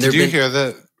 I mean, Did you hear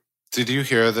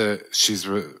that she's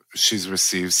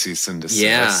received cease and desist?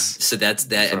 Yeah, so that's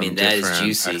that. I mean, that is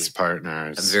juicy.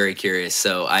 Ex-partners. I'm very curious.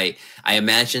 So I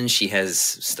imagine she has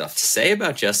stuff to say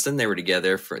about Justin. They were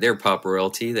together they were pop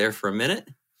royalty there for a minute.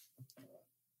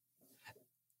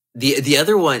 The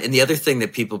other one, and the other thing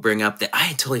that people bring up that I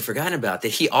had totally forgotten about, that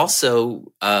he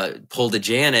also pulled a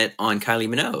Janet on Kylie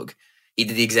Minogue. He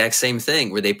did the exact same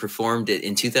thing where they performed it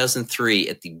in 2003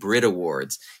 at the Brit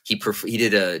Awards. He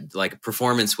did a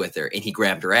performance with her, and he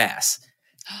grabbed her ass,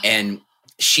 and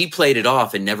she played it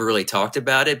off and never really talked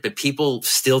about it. But people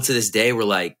still to this day were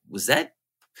like, "Was that?"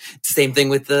 Same thing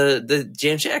with the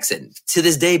Janet Jackson. To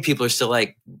this day, people are still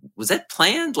like, "Was that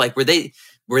planned? Like, were they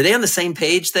on the same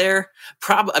page there?"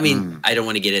 Probably. I mean, I don't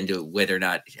want to get into whether or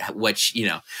not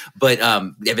but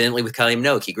evidently with Kylie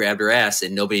Minogue, he grabbed her ass,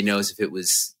 and nobody knows if it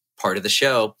was part of the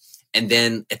show. And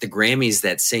then at the Grammys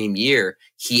that same year,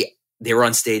 they were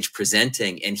on stage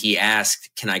presenting, and he asked,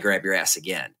 "Can I grab your ass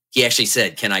again?" He actually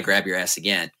said, "Can I grab your ass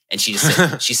again?" And she just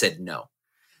said, she said no.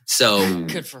 So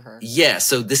good for her. Yeah.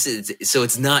 So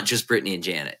it's not just Britney and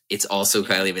Janet. It's also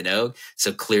Kylie Minogue.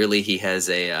 So clearly he has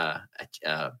a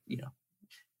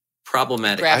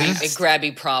problematic, a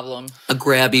grabby problem. A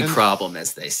grabby problem,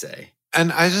 as they say.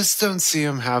 And I just don't see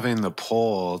him having the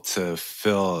pull to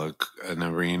fill an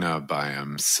arena by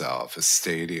himself, a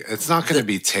stadium. It's not going to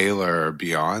be Taylor or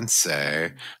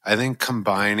Beyonce. I think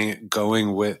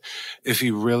if he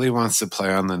really wants to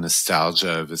play on the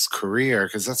nostalgia of his career,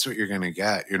 because that's what you're going to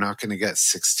get. You're not going to get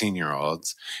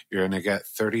 16-year-olds. You're going to get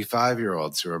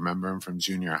 35-year-olds who remember him from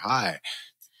junior high.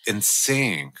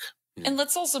 NSYNC. And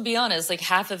let's also be honest, like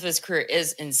half of his career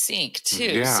is NSYNC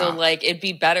too. Yeah. So like it'd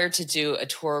be better to do a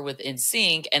tour with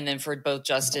NSYNC and then for both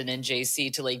Justin and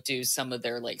JC to like do some of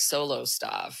their like solo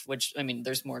stuff, which I mean,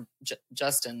 there's more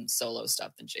Justin solo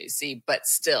stuff than JC, but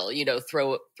still,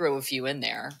 throw a few in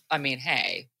there. I mean,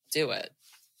 hey, do it.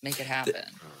 Make it happen.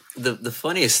 The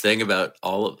funniest thing about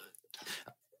all of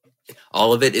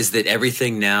all of it is that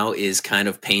everything now is kind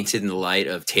of painted in the light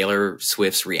of Taylor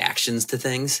Swift's reactions to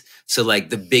things. So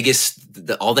like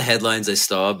all the headlines I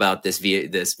saw about this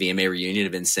VMA reunion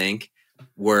of NSYNC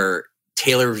were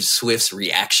Taylor Swift's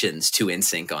reactions to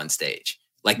NSYNC on stage.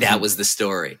 Like that was the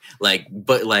story.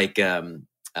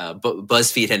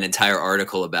 BuzzFeed had an entire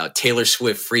article about Taylor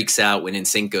Swift freaks out when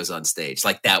NSYNC goes on stage.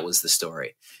 Like that was the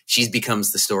story. She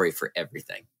becomes the story for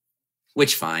everything,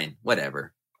 which fine,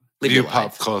 whatever. View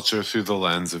pop culture through the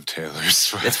lens of Taylor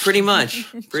Swift. That's pretty much.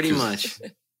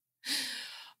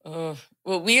 Well,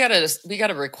 we got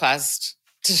a request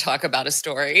to talk about a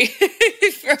story.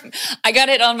 I got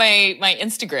it on my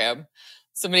Instagram.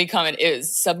 Somebody commented, it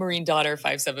was Submarine Daughter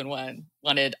 571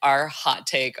 wanted our hot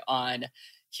take on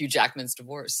Hugh Jackman's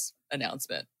divorce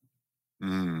announcement.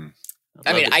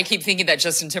 I keep thinking that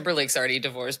Justin Timberlake's already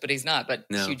divorced, but he's not. But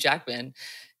no. Hugh Jackman,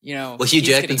 Hugh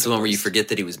Jackman's the one where you forget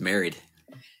that he was married.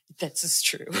 That's just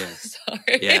true. Yeah.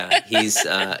 Sorry. Yeah, he's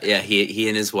he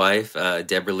and his wife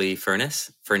Deborah Lee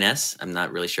Furness. I'm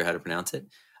not really sure how to pronounce it.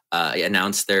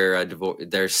 Announced their divorce.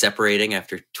 They're separating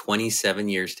after 27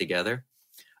 years together.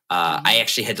 I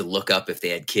actually had to look up if they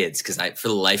had kids because for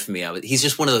the life of me, he's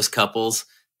just one of those couples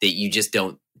that you just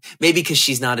don't. Maybe because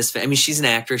she's not as. I mean, she's an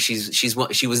actress.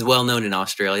 She was well known in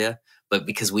Australia, but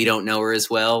because we don't know her as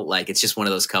well, like it's just one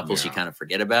of those couples you kind of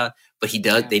forget about. But he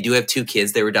does. Yeah. They do have two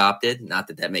kids. They were adopted. Not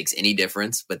that makes any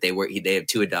difference, but they have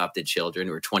two adopted children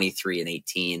who are 23 and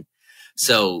 18.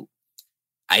 So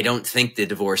I don't think the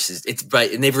divorce is. It's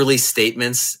right, and they've released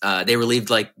statements. They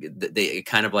released they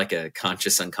kind of like a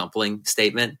conscious uncoupling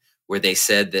statement where they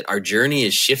said that our journey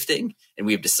is shifting and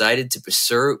we have decided to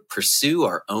pursue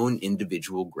our own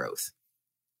individual growth.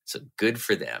 So good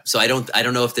for them. So I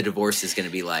don't know if the divorce is going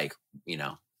to be like,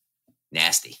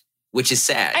 nasty, which is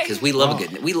sad because we love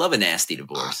a nasty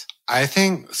divorce. I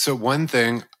think so. One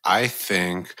thing, I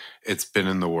think it's been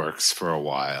in the works for a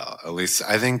while. At least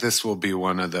I think this will be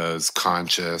one of those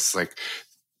conscious, like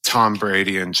Tom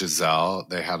Brady and Giselle,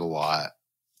 they had a lot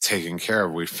taken care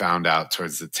of. We found out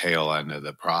towards the tail end of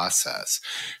the process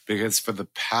because for the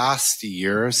past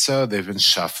year or so, they've been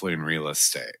shuffling real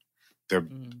estate.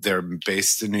 They're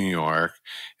based in New York,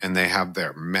 and they have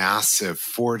their massive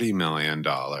 $40 million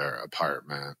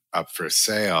apartment up for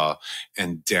sale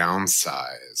and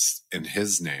downsized in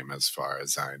his name, as far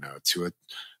as I know, to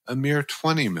a mere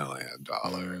 $20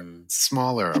 million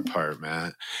smaller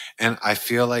apartment. And I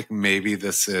feel like maybe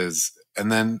this is,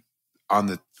 and then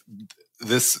on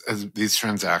these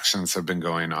transactions have been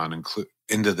going on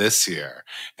into this year.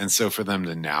 And so for them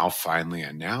to now finally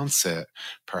announce it,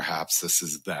 perhaps this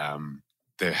is them.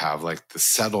 They have like the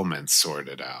settlement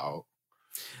sorted out.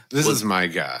 This is my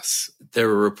guess. There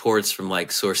were reports from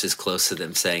like sources close to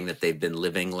them saying that they've been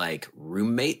living like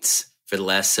roommates for the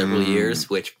last several years,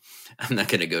 which I'm not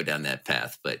going to go down that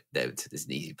path, but that is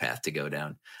an easy path to go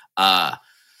down.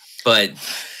 What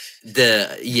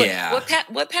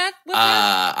path?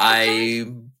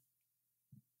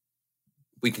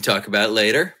 We can talk about it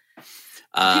later.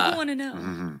 People want to know.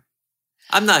 Mm-hmm.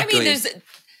 I'm not.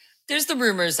 There's the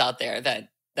rumors out there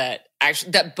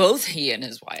that both he and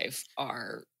his wife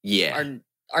are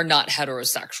not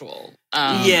heterosexual.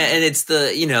 And it's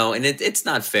it's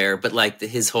not fair, but like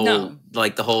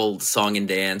the whole song and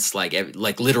dance, like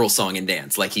literal song and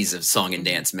dance, like he's a song and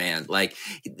dance man. Like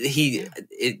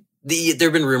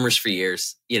there've been rumors for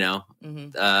years,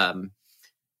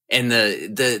 and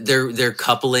their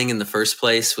coupling in the first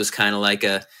place was kind of like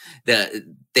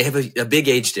they have a big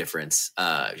age difference,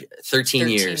 13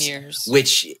 years,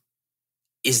 which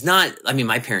is not, I mean,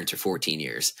 my parents are 14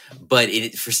 years, but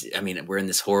we're in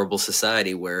this horrible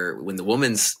society where when the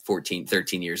woman's 13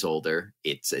 years older,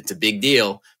 it's a big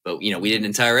deal. But, we did an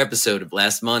entire episode of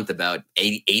last month about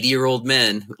 80-year-old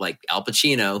men like Al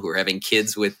Pacino who are having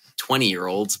kids with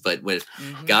 20-year-olds, but with,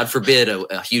 God forbid,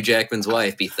 a Hugh Jackman's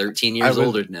wife be 13 years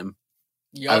older than him.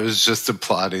 Yep. I was just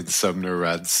applauding Sumner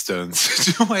Redstone's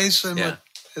situation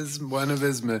with one of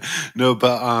his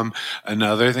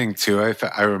another thing too,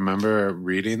 I remember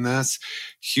reading this.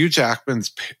 Hugh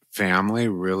Jackman's family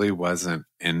really wasn't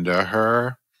into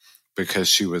her because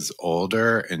she was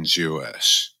older and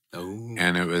Jewish. Oh.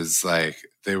 And it was like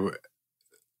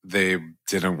they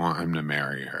didn't want him to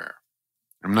marry her.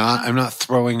 I'm not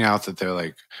throwing out that they're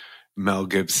like Mel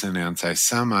Gibson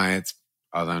anti-Semites,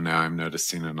 although now I'm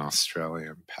noticing an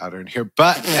Australian pattern here.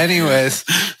 But anyways,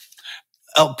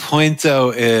 El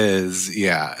Punto is,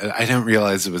 I didn't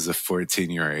realize it was a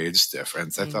 14-year age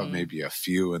difference. I thought maybe a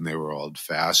few when they were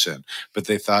old-fashioned. But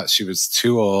they thought she was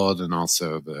too old, and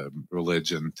also the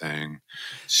religion thing.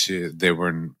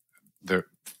 Their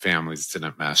families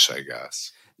didn't mesh, I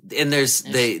guess. And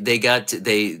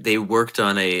they worked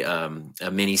on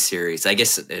a mini series. I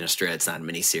guess in Australia it's not a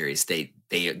mini series.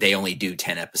 They only do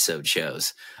 10 episode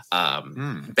shows. Back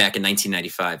in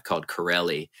 1995 called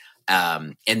Corelli,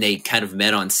 and they kind of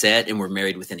met on set and were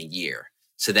married within a year.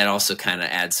 So that also kind of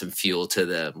adds some fuel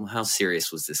to how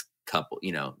serious was this couple?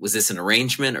 You know, was this an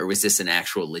arrangement or was this an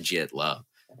actual legit love?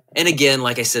 And again,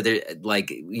 like I said, like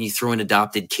when you throw in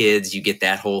adopted kids, you get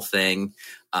that whole thing.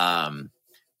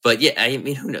 But yeah, I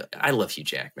mean, who knows? I love Hugh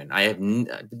Jackman. I have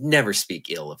never speak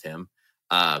ill of him.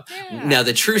 Now,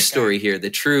 the true story here,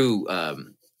 the true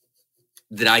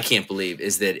that I can't believe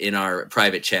is that in our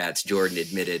private chats, Jordan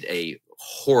admitted a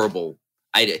horrible.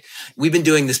 We've been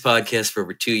doing this podcast for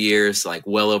over 2 years, like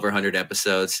well over 100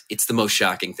 episodes. It's the most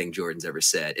shocking thing Jordan's ever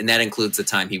said. And that includes the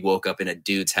time he woke up in a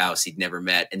dude's house he'd never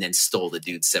met and then stole the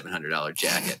dude's $700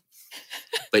 jacket.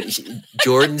 But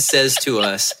Jordan says to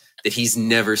us that he's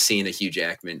never seen a Hugh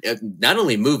Jackman, not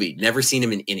only movie, never seen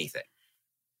him in anything.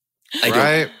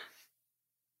 I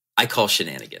call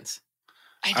shenanigans.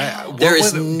 I know. There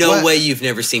is no way you've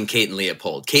never seen Kate and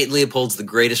Leopold. Kate and Leopold's the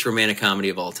greatest romantic comedy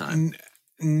of all time.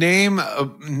 Name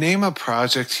a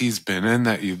project he's been in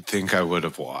that you'd think I would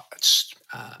have watched.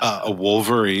 A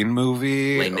Wolverine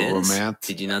movie? Les Mis? A romance?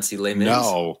 Did you not see Les Mis?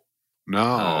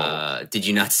 No. Did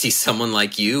you not see Someone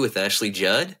Like You with Ashley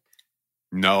Judd?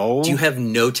 No. Do you have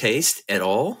no taste at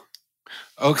all?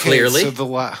 Okay, clearly.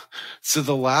 So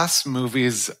the last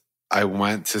movies I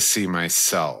went to see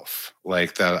myself,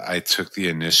 like that I took the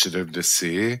initiative to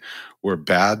see, were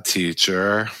Bad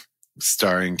Teacher,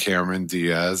 starring Cameron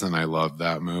Diaz, and I love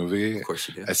that movie. Of course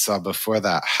you do. I saw before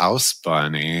that House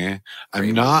Bunny.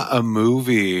 I'm not a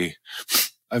movie.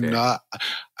 There's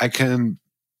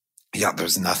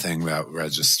nothing that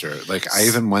registered. Like I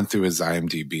even went through his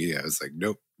IMDb. I was like,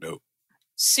 nope.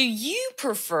 So you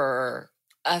prefer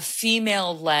a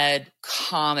female-led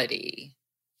comedy?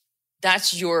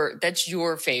 That's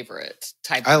your favorite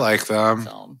type. I like them.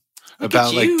 Film. Look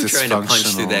at you trying to punch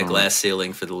through that glass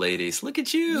ceiling for the ladies. Look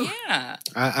at you. Yeah,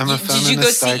 I'm a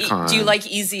feminist icon. Do you like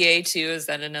Easy A too? Is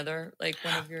that another like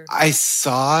one of your? I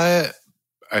saw it.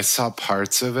 I saw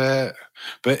parts of it,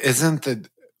 but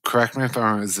correct me if I'm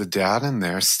wrong, is the dad in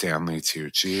there Stanley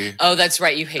Tucci? Oh, that's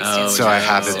right. You hate Stanley. So I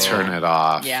had to turn it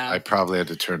off. Yeah. I probably had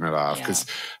to turn it off because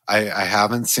I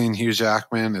haven't seen Hugh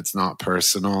Jackman. It's not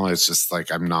personal. It's just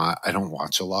like I don't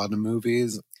watch a lot of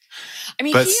movies. I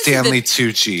mean, but Stanley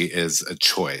Tucci is a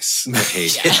choice. I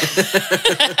hate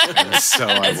it. And so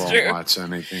I won't watch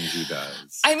anything he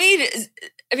does. I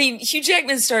mean, Hugh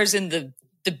Jackman stars in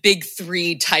the big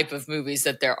three type of movies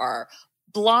that there are.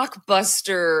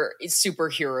 Blockbuster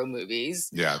superhero movies.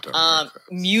 Yeah, don't like those.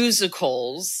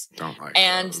 Musicals. Don't like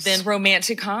and those. then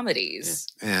romantic comedies.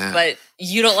 Yeah. But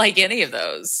you don't like any of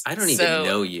those. I don't even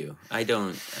know you. I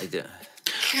don't.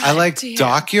 I like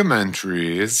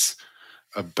documentaries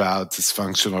about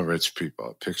dysfunctional rich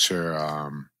people. Picture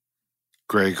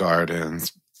Grey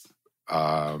Gardens.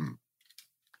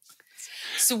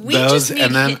 So we those, just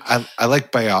and then I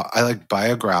like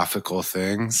biographical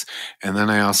things, and then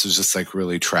I also just like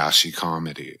really trashy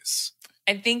comedies.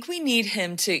 I think we need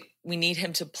him to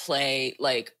play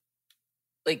like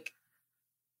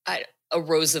a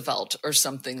Roosevelt or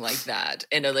something like that,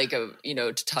 and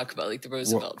to talk about like the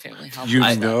Roosevelt family.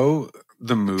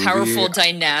 The movie powerful,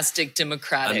 dynastic,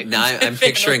 democratic. I'm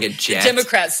picturing a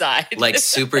Democrat side, like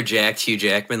super jacked Hugh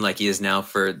Jackman, like he is now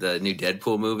for the new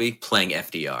Deadpool movie, playing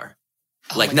FDR.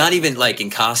 Like not even like in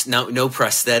no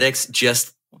prosthetics,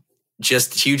 just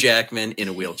Hugh Jackman in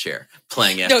a wheelchair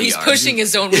playing FDR. No, he's pushing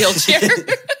his own wheelchair.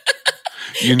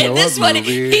 In this one,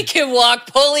 he can walk.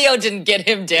 Polio didn't get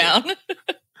him down.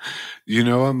 You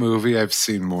know a movie I've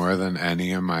seen more than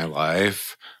any in my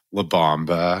life? La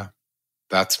Bamba.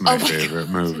 That's my favorite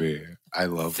movie. I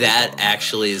love that.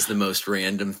 Actually, is the most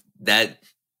random. That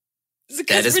might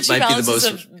be the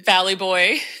most Valley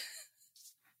Boy.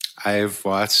 I've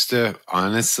watched it.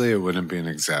 Honestly, it wouldn't be an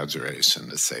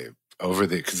exaggeration to say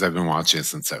because I've been watching it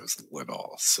since I was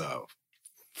little. So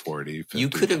 40, 50. You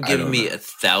could have given me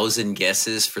 1,000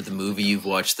 guesses for the movie you've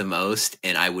watched the most,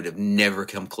 and I would have never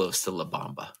come close to La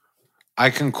Bamba.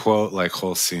 I can quote like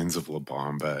whole scenes of La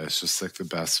Bamba. It's just like the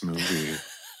best movie.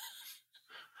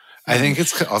 I think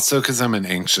it's also because I'm an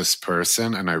anxious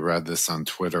person, and I read this on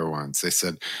Twitter once. They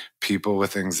said people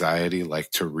with anxiety like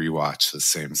to rewatch the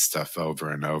same stuff over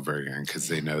and over again because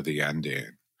they know the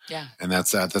ending. Yeah, and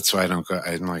that's why I don't go.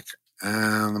 I'm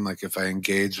like, if I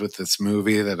engage with this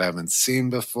movie that I haven't seen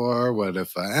before, what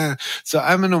if So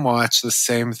I'm going to watch the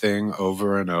same thing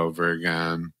over and over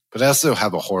again. But I also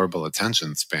have a horrible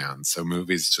attention span, so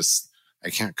movies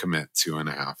I can't commit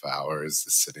 2.5 hours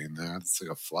to sitting there. It's like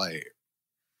a flight.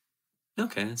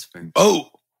 Okay, that's fair. Oh,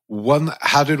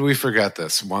 how did we forget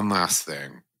this? One last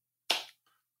thing.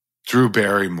 Drew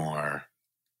Barrymore.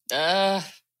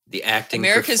 The acting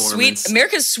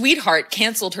America's sweetheart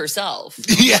canceled herself.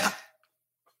 Yeah.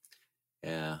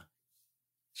 Yeah.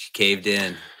 She caved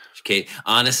in.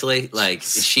 Honestly, like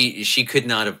she could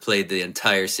not have played the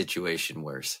entire situation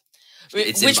worse.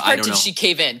 Which part did she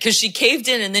cave in? Because she caved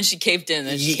in and then she caved in.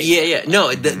 And yeah.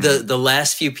 No, the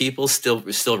last few people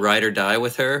still ride or die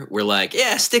with her. We're like,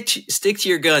 yeah, stick to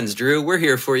your guns, Drew. We're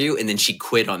here for you. And then she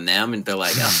quit on them, and they're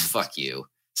like, oh, fuck you.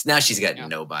 So now she's got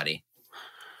nobody.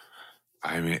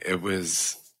 I mean, it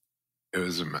was.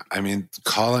 I mean,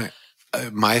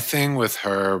 my thing with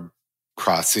her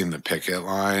crossing the picket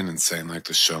line and saying like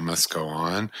the show must go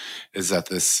on is that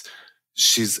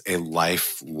she's a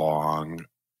lifelong.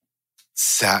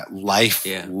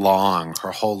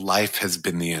 Her whole life has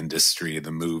been the industry,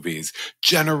 the movies,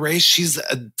 she's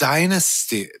a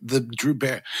dynasty, the Drew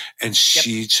Barrymore, and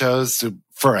she chose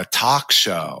for a talk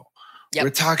show. We're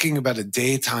talking about a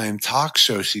daytime talk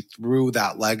show. She threw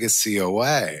that legacy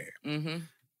away. Mm-hmm.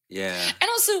 Yeah. And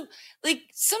also, like,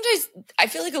 sometimes I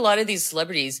feel like a lot of these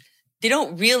celebrities, they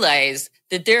don't realize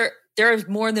that there are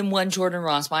more than one Jordan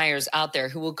Ross Myers out there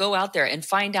who will go out there and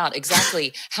find out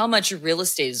exactly how much your real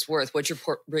estate is worth, what your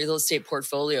real estate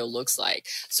portfolio looks like.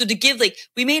 So to give, like,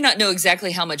 we may not know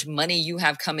exactly how much money you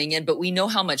have coming in, but we know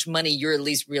how much money you're at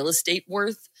least real estate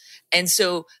worth. And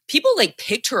so people like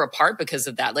picked her apart because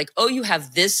of that. Like, oh, you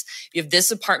have this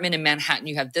apartment in Manhattan.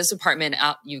 You have this apartment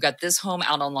out. You got this home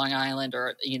out on Long Island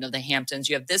or, the Hamptons.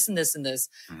 You have this and this and this.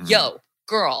 Mm-hmm. Yo,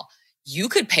 girl, you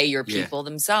could pay your people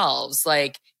themselves.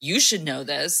 Like, you should know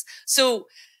this. So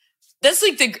that's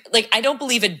I don't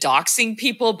believe in doxing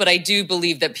people, but I do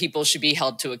believe that people should be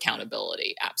held to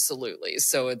accountability. Absolutely.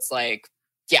 So it's like,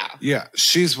 yeah. Yeah.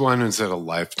 She's one who's had a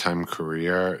lifetime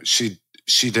career. She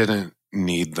didn't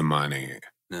need the money.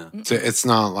 No. So it's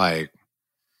not like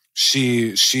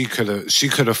she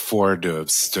could afford to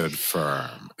have stood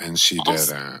firm, and she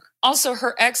didn't. Also,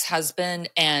 her ex-husband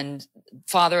and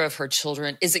father of her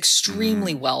children is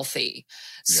extremely wealthy.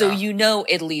 So,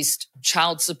 at least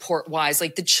child support wise,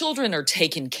 like the children are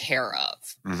taken care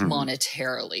of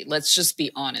monetarily. Let's just be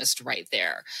honest right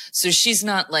there. So she's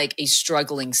not like a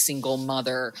struggling single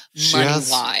mother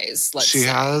money-wise. She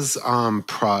has,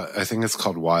 I think it's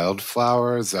called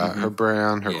Wildflower. Is that her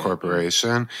brand, her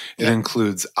corporation? It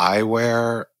includes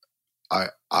eyewear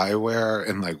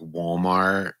in like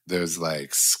Walmart. There's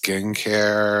like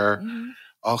skincare.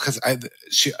 Because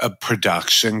a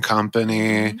production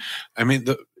company. I mean,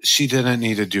 she didn't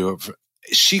need to do it.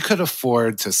 She could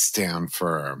afford to stand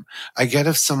firm. I get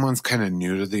if someone's kind of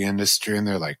new to the industry and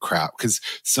they're like, crap, because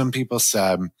some people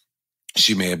said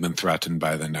she may have been threatened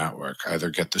by the network.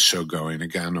 Either get the show going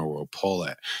again or we'll pull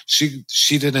it. She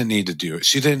didn't need to do it.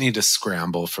 She didn't need to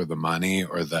scramble for the money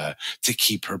or to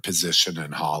keep her position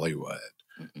in Hollywood.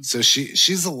 So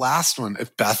she's the last one.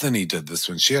 If Bethenny did this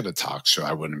when she had a talk show,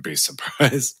 I wouldn't be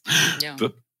surprised. Yeah.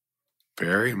 But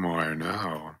Barrymore,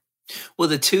 no. Well,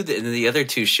 the other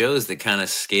two shows that kind of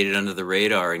skated under the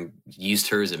radar and used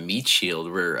her as a meat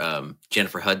shield were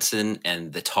Jennifer Hudson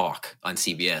and The Talk on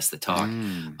CBS. The Talk.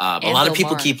 A lot of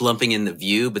people keep lumping in The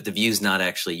View, but The View's not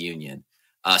actually union.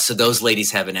 So those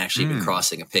ladies haven't actually been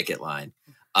crossing a picket line.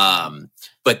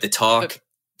 But The Talk.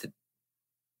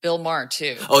 Bill Maher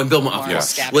too. Oh, and Bill Maher.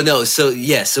 Yeah. Well, no. So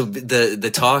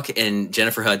the Talk and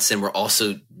Jennifer Hudson were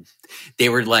also, they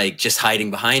were like just hiding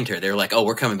behind her. They were like, oh,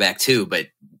 we're coming back too. But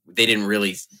they didn't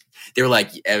really, they were like,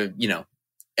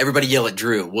 everybody yell at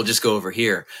Drew. We'll just go over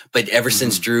here. But ever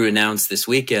since Drew announced this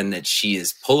weekend that she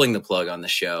is pulling the plug on the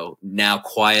show, now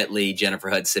quietly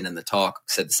Jennifer Hudson and The Talk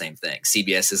said the same thing.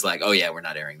 CBS is like, oh yeah, we're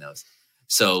not airing those.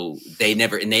 So they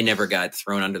never got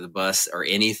thrown under the bus or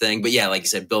anything. But yeah, like you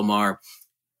said, Bill Maher,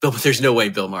 there's no way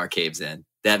Bill Maher caves in.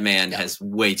 That man has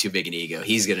way too big an ego.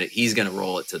 He's gonna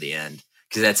roll it to the end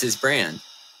because that's his brand.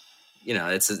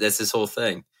 That's his whole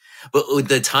thing. But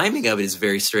the timing of it is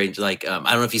very strange. Like I don't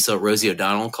know if you saw Rosie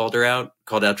O'Donnell called out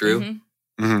Drew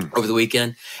over the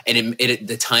weekend, and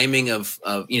the timing of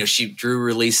Drew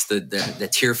released the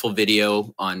tearful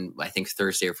video on I think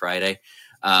Thursday or Friday.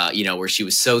 Where she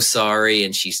was so sorry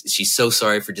and she's so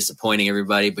sorry for disappointing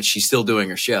everybody, but she's still doing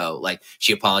her show. Like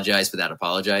she apologized without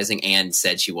apologizing and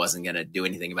said she wasn't going to do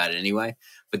anything about it anyway.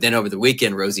 But then over the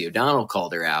weekend, Rosie O'Donnell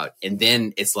called her out, and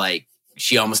then it's like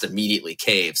she almost immediately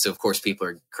caved. So of course people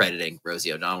are crediting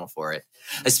Rosie O'Donnell for it,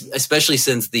 especially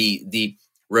since the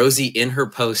Rosie in her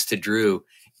post to Drew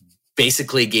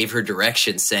basically gave her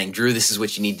directions saying, Drew, this is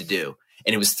what you need to do.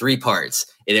 And it was 3 parts.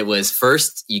 And it was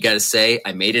first, you got to say,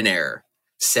 I made an error.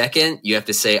 Second, you have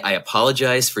to say, I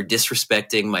apologize for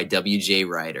disrespecting my WJ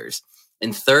writers.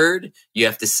 And third, you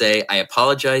have to say, I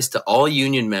apologize to all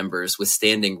union members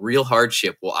withstanding real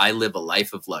hardship while I live a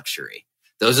life of luxury.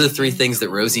 Those are the three things that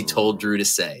Rosie told Drew to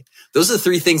say. Those are the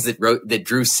three things that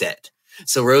Drew said.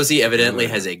 So Rosie evidently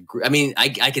has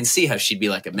I can see how she'd be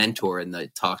like a mentor in the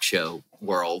talk show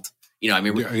world.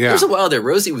 There was a while there,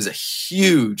 Rosie was a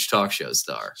huge talk show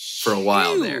star for a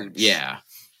while there. Yeah.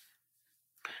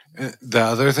 The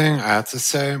other thing I have to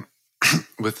say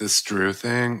with this Drew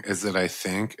thing is that I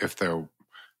think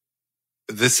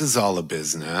this is all a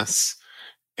business,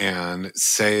 and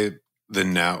say the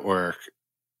network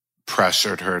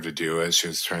pressured her to do it. She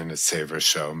was trying to save her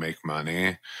show, make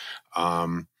money.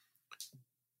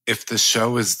 If the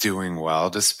show was doing well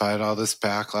despite all this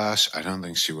backlash, I don't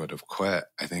think she would have quit.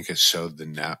 I think it showed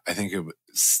I think it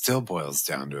still boils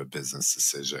down to a business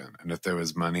decision. And if there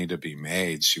was money to be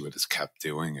made, she would have kept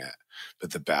doing it.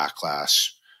 But the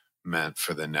backlash meant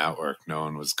for the network, no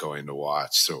one was going to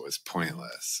watch, so it was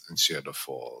pointless, and she had to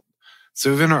fold.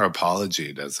 So even her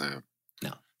apology doesn't.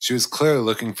 No. She was clearly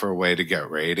looking for a way to get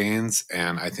ratings,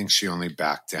 and I think she only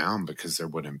backed down because there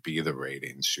wouldn't be the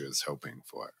ratings she was hoping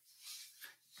for.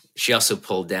 She also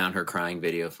pulled down her crying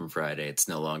video from Friday. It's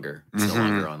no longer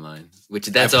online.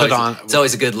 It's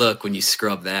always a good look when you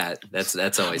scrub that. That's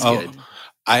always good.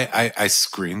 I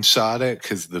screenshot it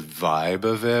because the vibe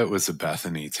of it was a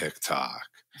Bethenny TikTok.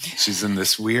 She's in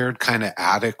this weird kind of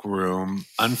attic room,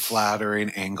 unflattering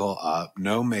angle up,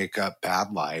 no makeup,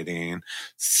 bad lighting.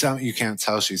 You can't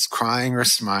tell she's crying or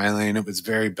smiling. It was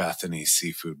very Bethenny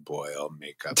seafood boil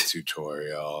makeup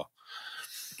tutorial.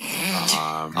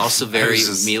 Also very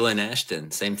Mila and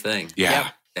Ashton, same thing. Yeah.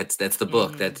 That's the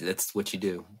book. That's what you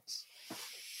do.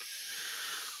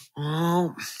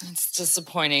 Well, it's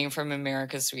disappointing from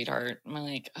America's Sweetheart. I'm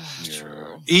like,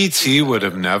 true. E.T. would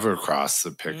have never crossed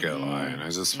the picket line. I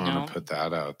just want to put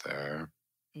that out there.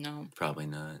 No. Probably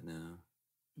not, no.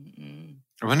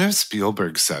 I wonder if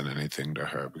Spielberg said anything to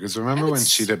her. Because remember when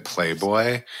she did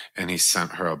Playboy and he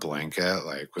sent her a blanket,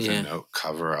 like with a note,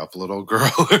 cover up little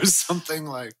girl or something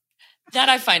like that?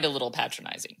 I find a little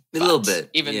patronizing. A little bit.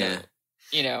 Even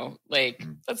though,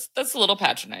 that's a little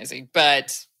patronizing.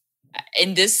 But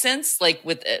in this sense, like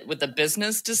with a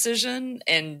business decision,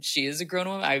 and she is a grown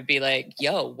woman, I would be like,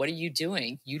 yo, what are you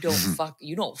doing? You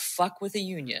don't fuck with a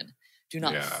union. Do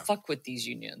not fuck with these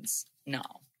unions. No.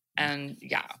 And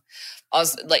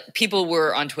also, like, people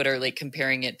were on Twitter like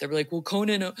comparing it. They were like, well,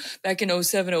 Conan back in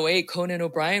 07, 08, Conan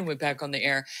O'Brien went back on the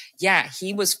air. Yeah,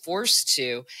 he was forced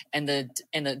to, and the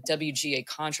WGA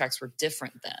contracts were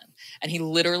different then. And he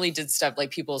literally did stuff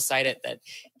like, people cited that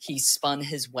he spun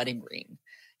his wedding ring.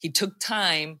 He took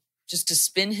time just to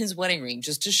spin his wedding ring,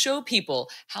 just to show people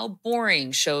how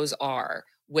boring shows are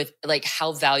with like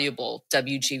how valuable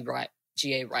WGA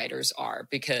writers are,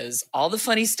 because all the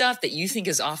funny stuff that you think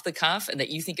is off the cuff and that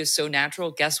you think is so natural,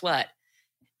 guess what?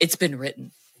 It's been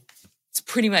written. It's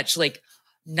pretty much like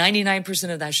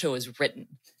 99% of that show is written.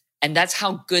 And that's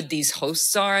how good these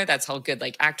hosts are. That's how good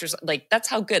like actors, like that's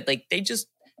how good, like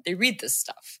they read this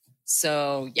stuff.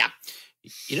 So yeah.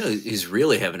 You know who's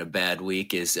really having a bad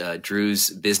week is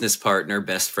Drew's business partner,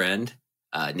 best friend,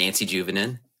 Nancy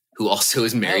Juvenin, who also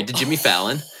is married to Jimmy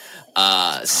Fallon.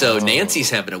 So Nancy's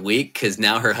having a week because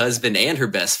now her husband and her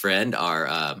best friend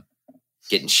are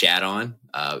getting shat on.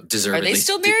 Deservedly. Are they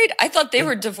still married? I thought they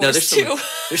were divorced too.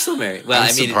 They're still married. Well, I'm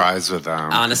surprised with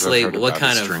them. Honestly, what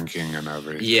kind of drinking and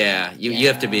everything? Yeah, you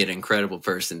have to be an incredible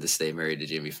person to stay married to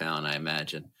Jimmy Fallon, I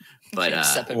imagine. But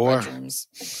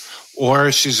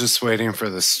or she's just waiting for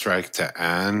the strike to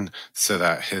end so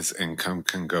that his income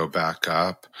can go back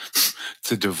up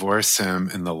to divorce him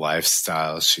in the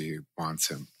lifestyle she wants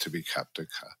him to be kept.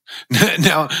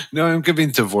 No, I'm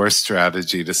giving divorce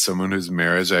strategy to someone whose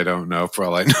marriage I don't know. For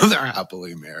all I know, they're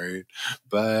happily married.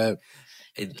 But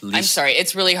I'm sorry,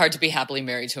 it's really hard to be happily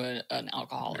married to an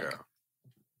alcoholic. Yeah.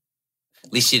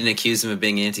 At least you didn't accuse him of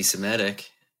being anti-Semitic.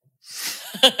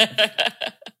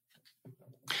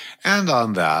 And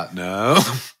on that note,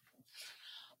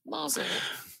 Mazel.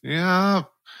 Yeah.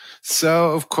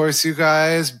 So, of course, you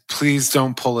guys, please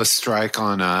don't pull a strike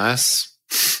on us.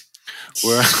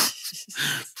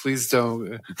 Please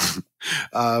don't.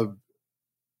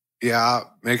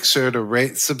 Make sure to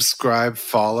rate, subscribe,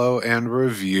 follow, and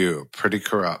review Pretty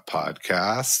Corrupt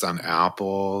Podcast on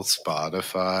Apple,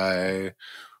 Spotify,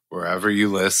 wherever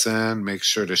you listen. Make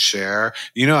sure to share.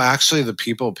 Actually, the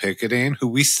people picketing, who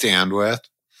we stand with,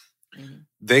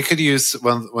 they could use,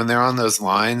 when they're on those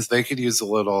lines, they could use a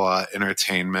little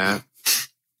entertainment.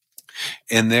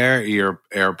 in their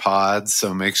AirPods.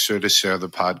 So make sure to share the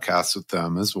podcast with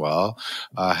them as well.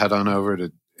 Head on over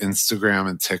to Instagram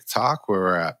and TikTok, where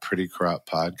we're at Pretty Corrupt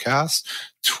Podcast,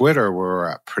 Twitter, where we're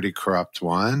at Pretty Corrupt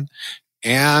One.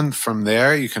 And from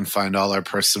there, you can find all our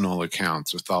personal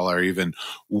accounts with all our even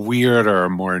weirder,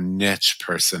 more niche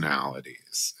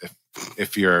personalities,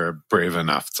 if you're brave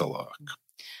enough to look.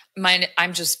 Mine,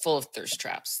 I'm just full of thirst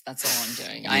traps. That's all I'm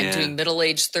doing. Yeah. I'm doing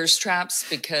middle-aged thirst traps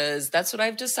because that's what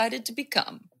I've decided to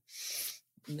become.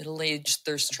 Middle-aged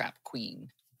thirst trap queen.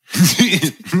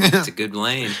 It's a good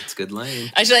lane. It's a good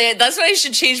lane. Actually, that's why I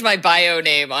should change my bio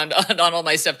name on all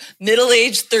my stuff.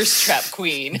 Middle-aged thirst trap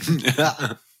queen.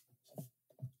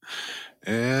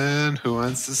 And who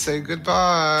wants to say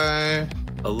goodbye?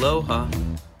 Aloha.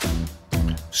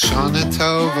 Shana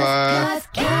Tova.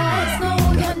 No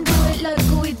one can do it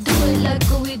like we do it, like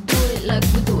we do it, like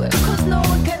we do it. 'Cause no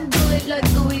one can do it like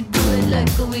we do it,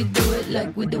 like we do it,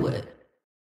 like we do it.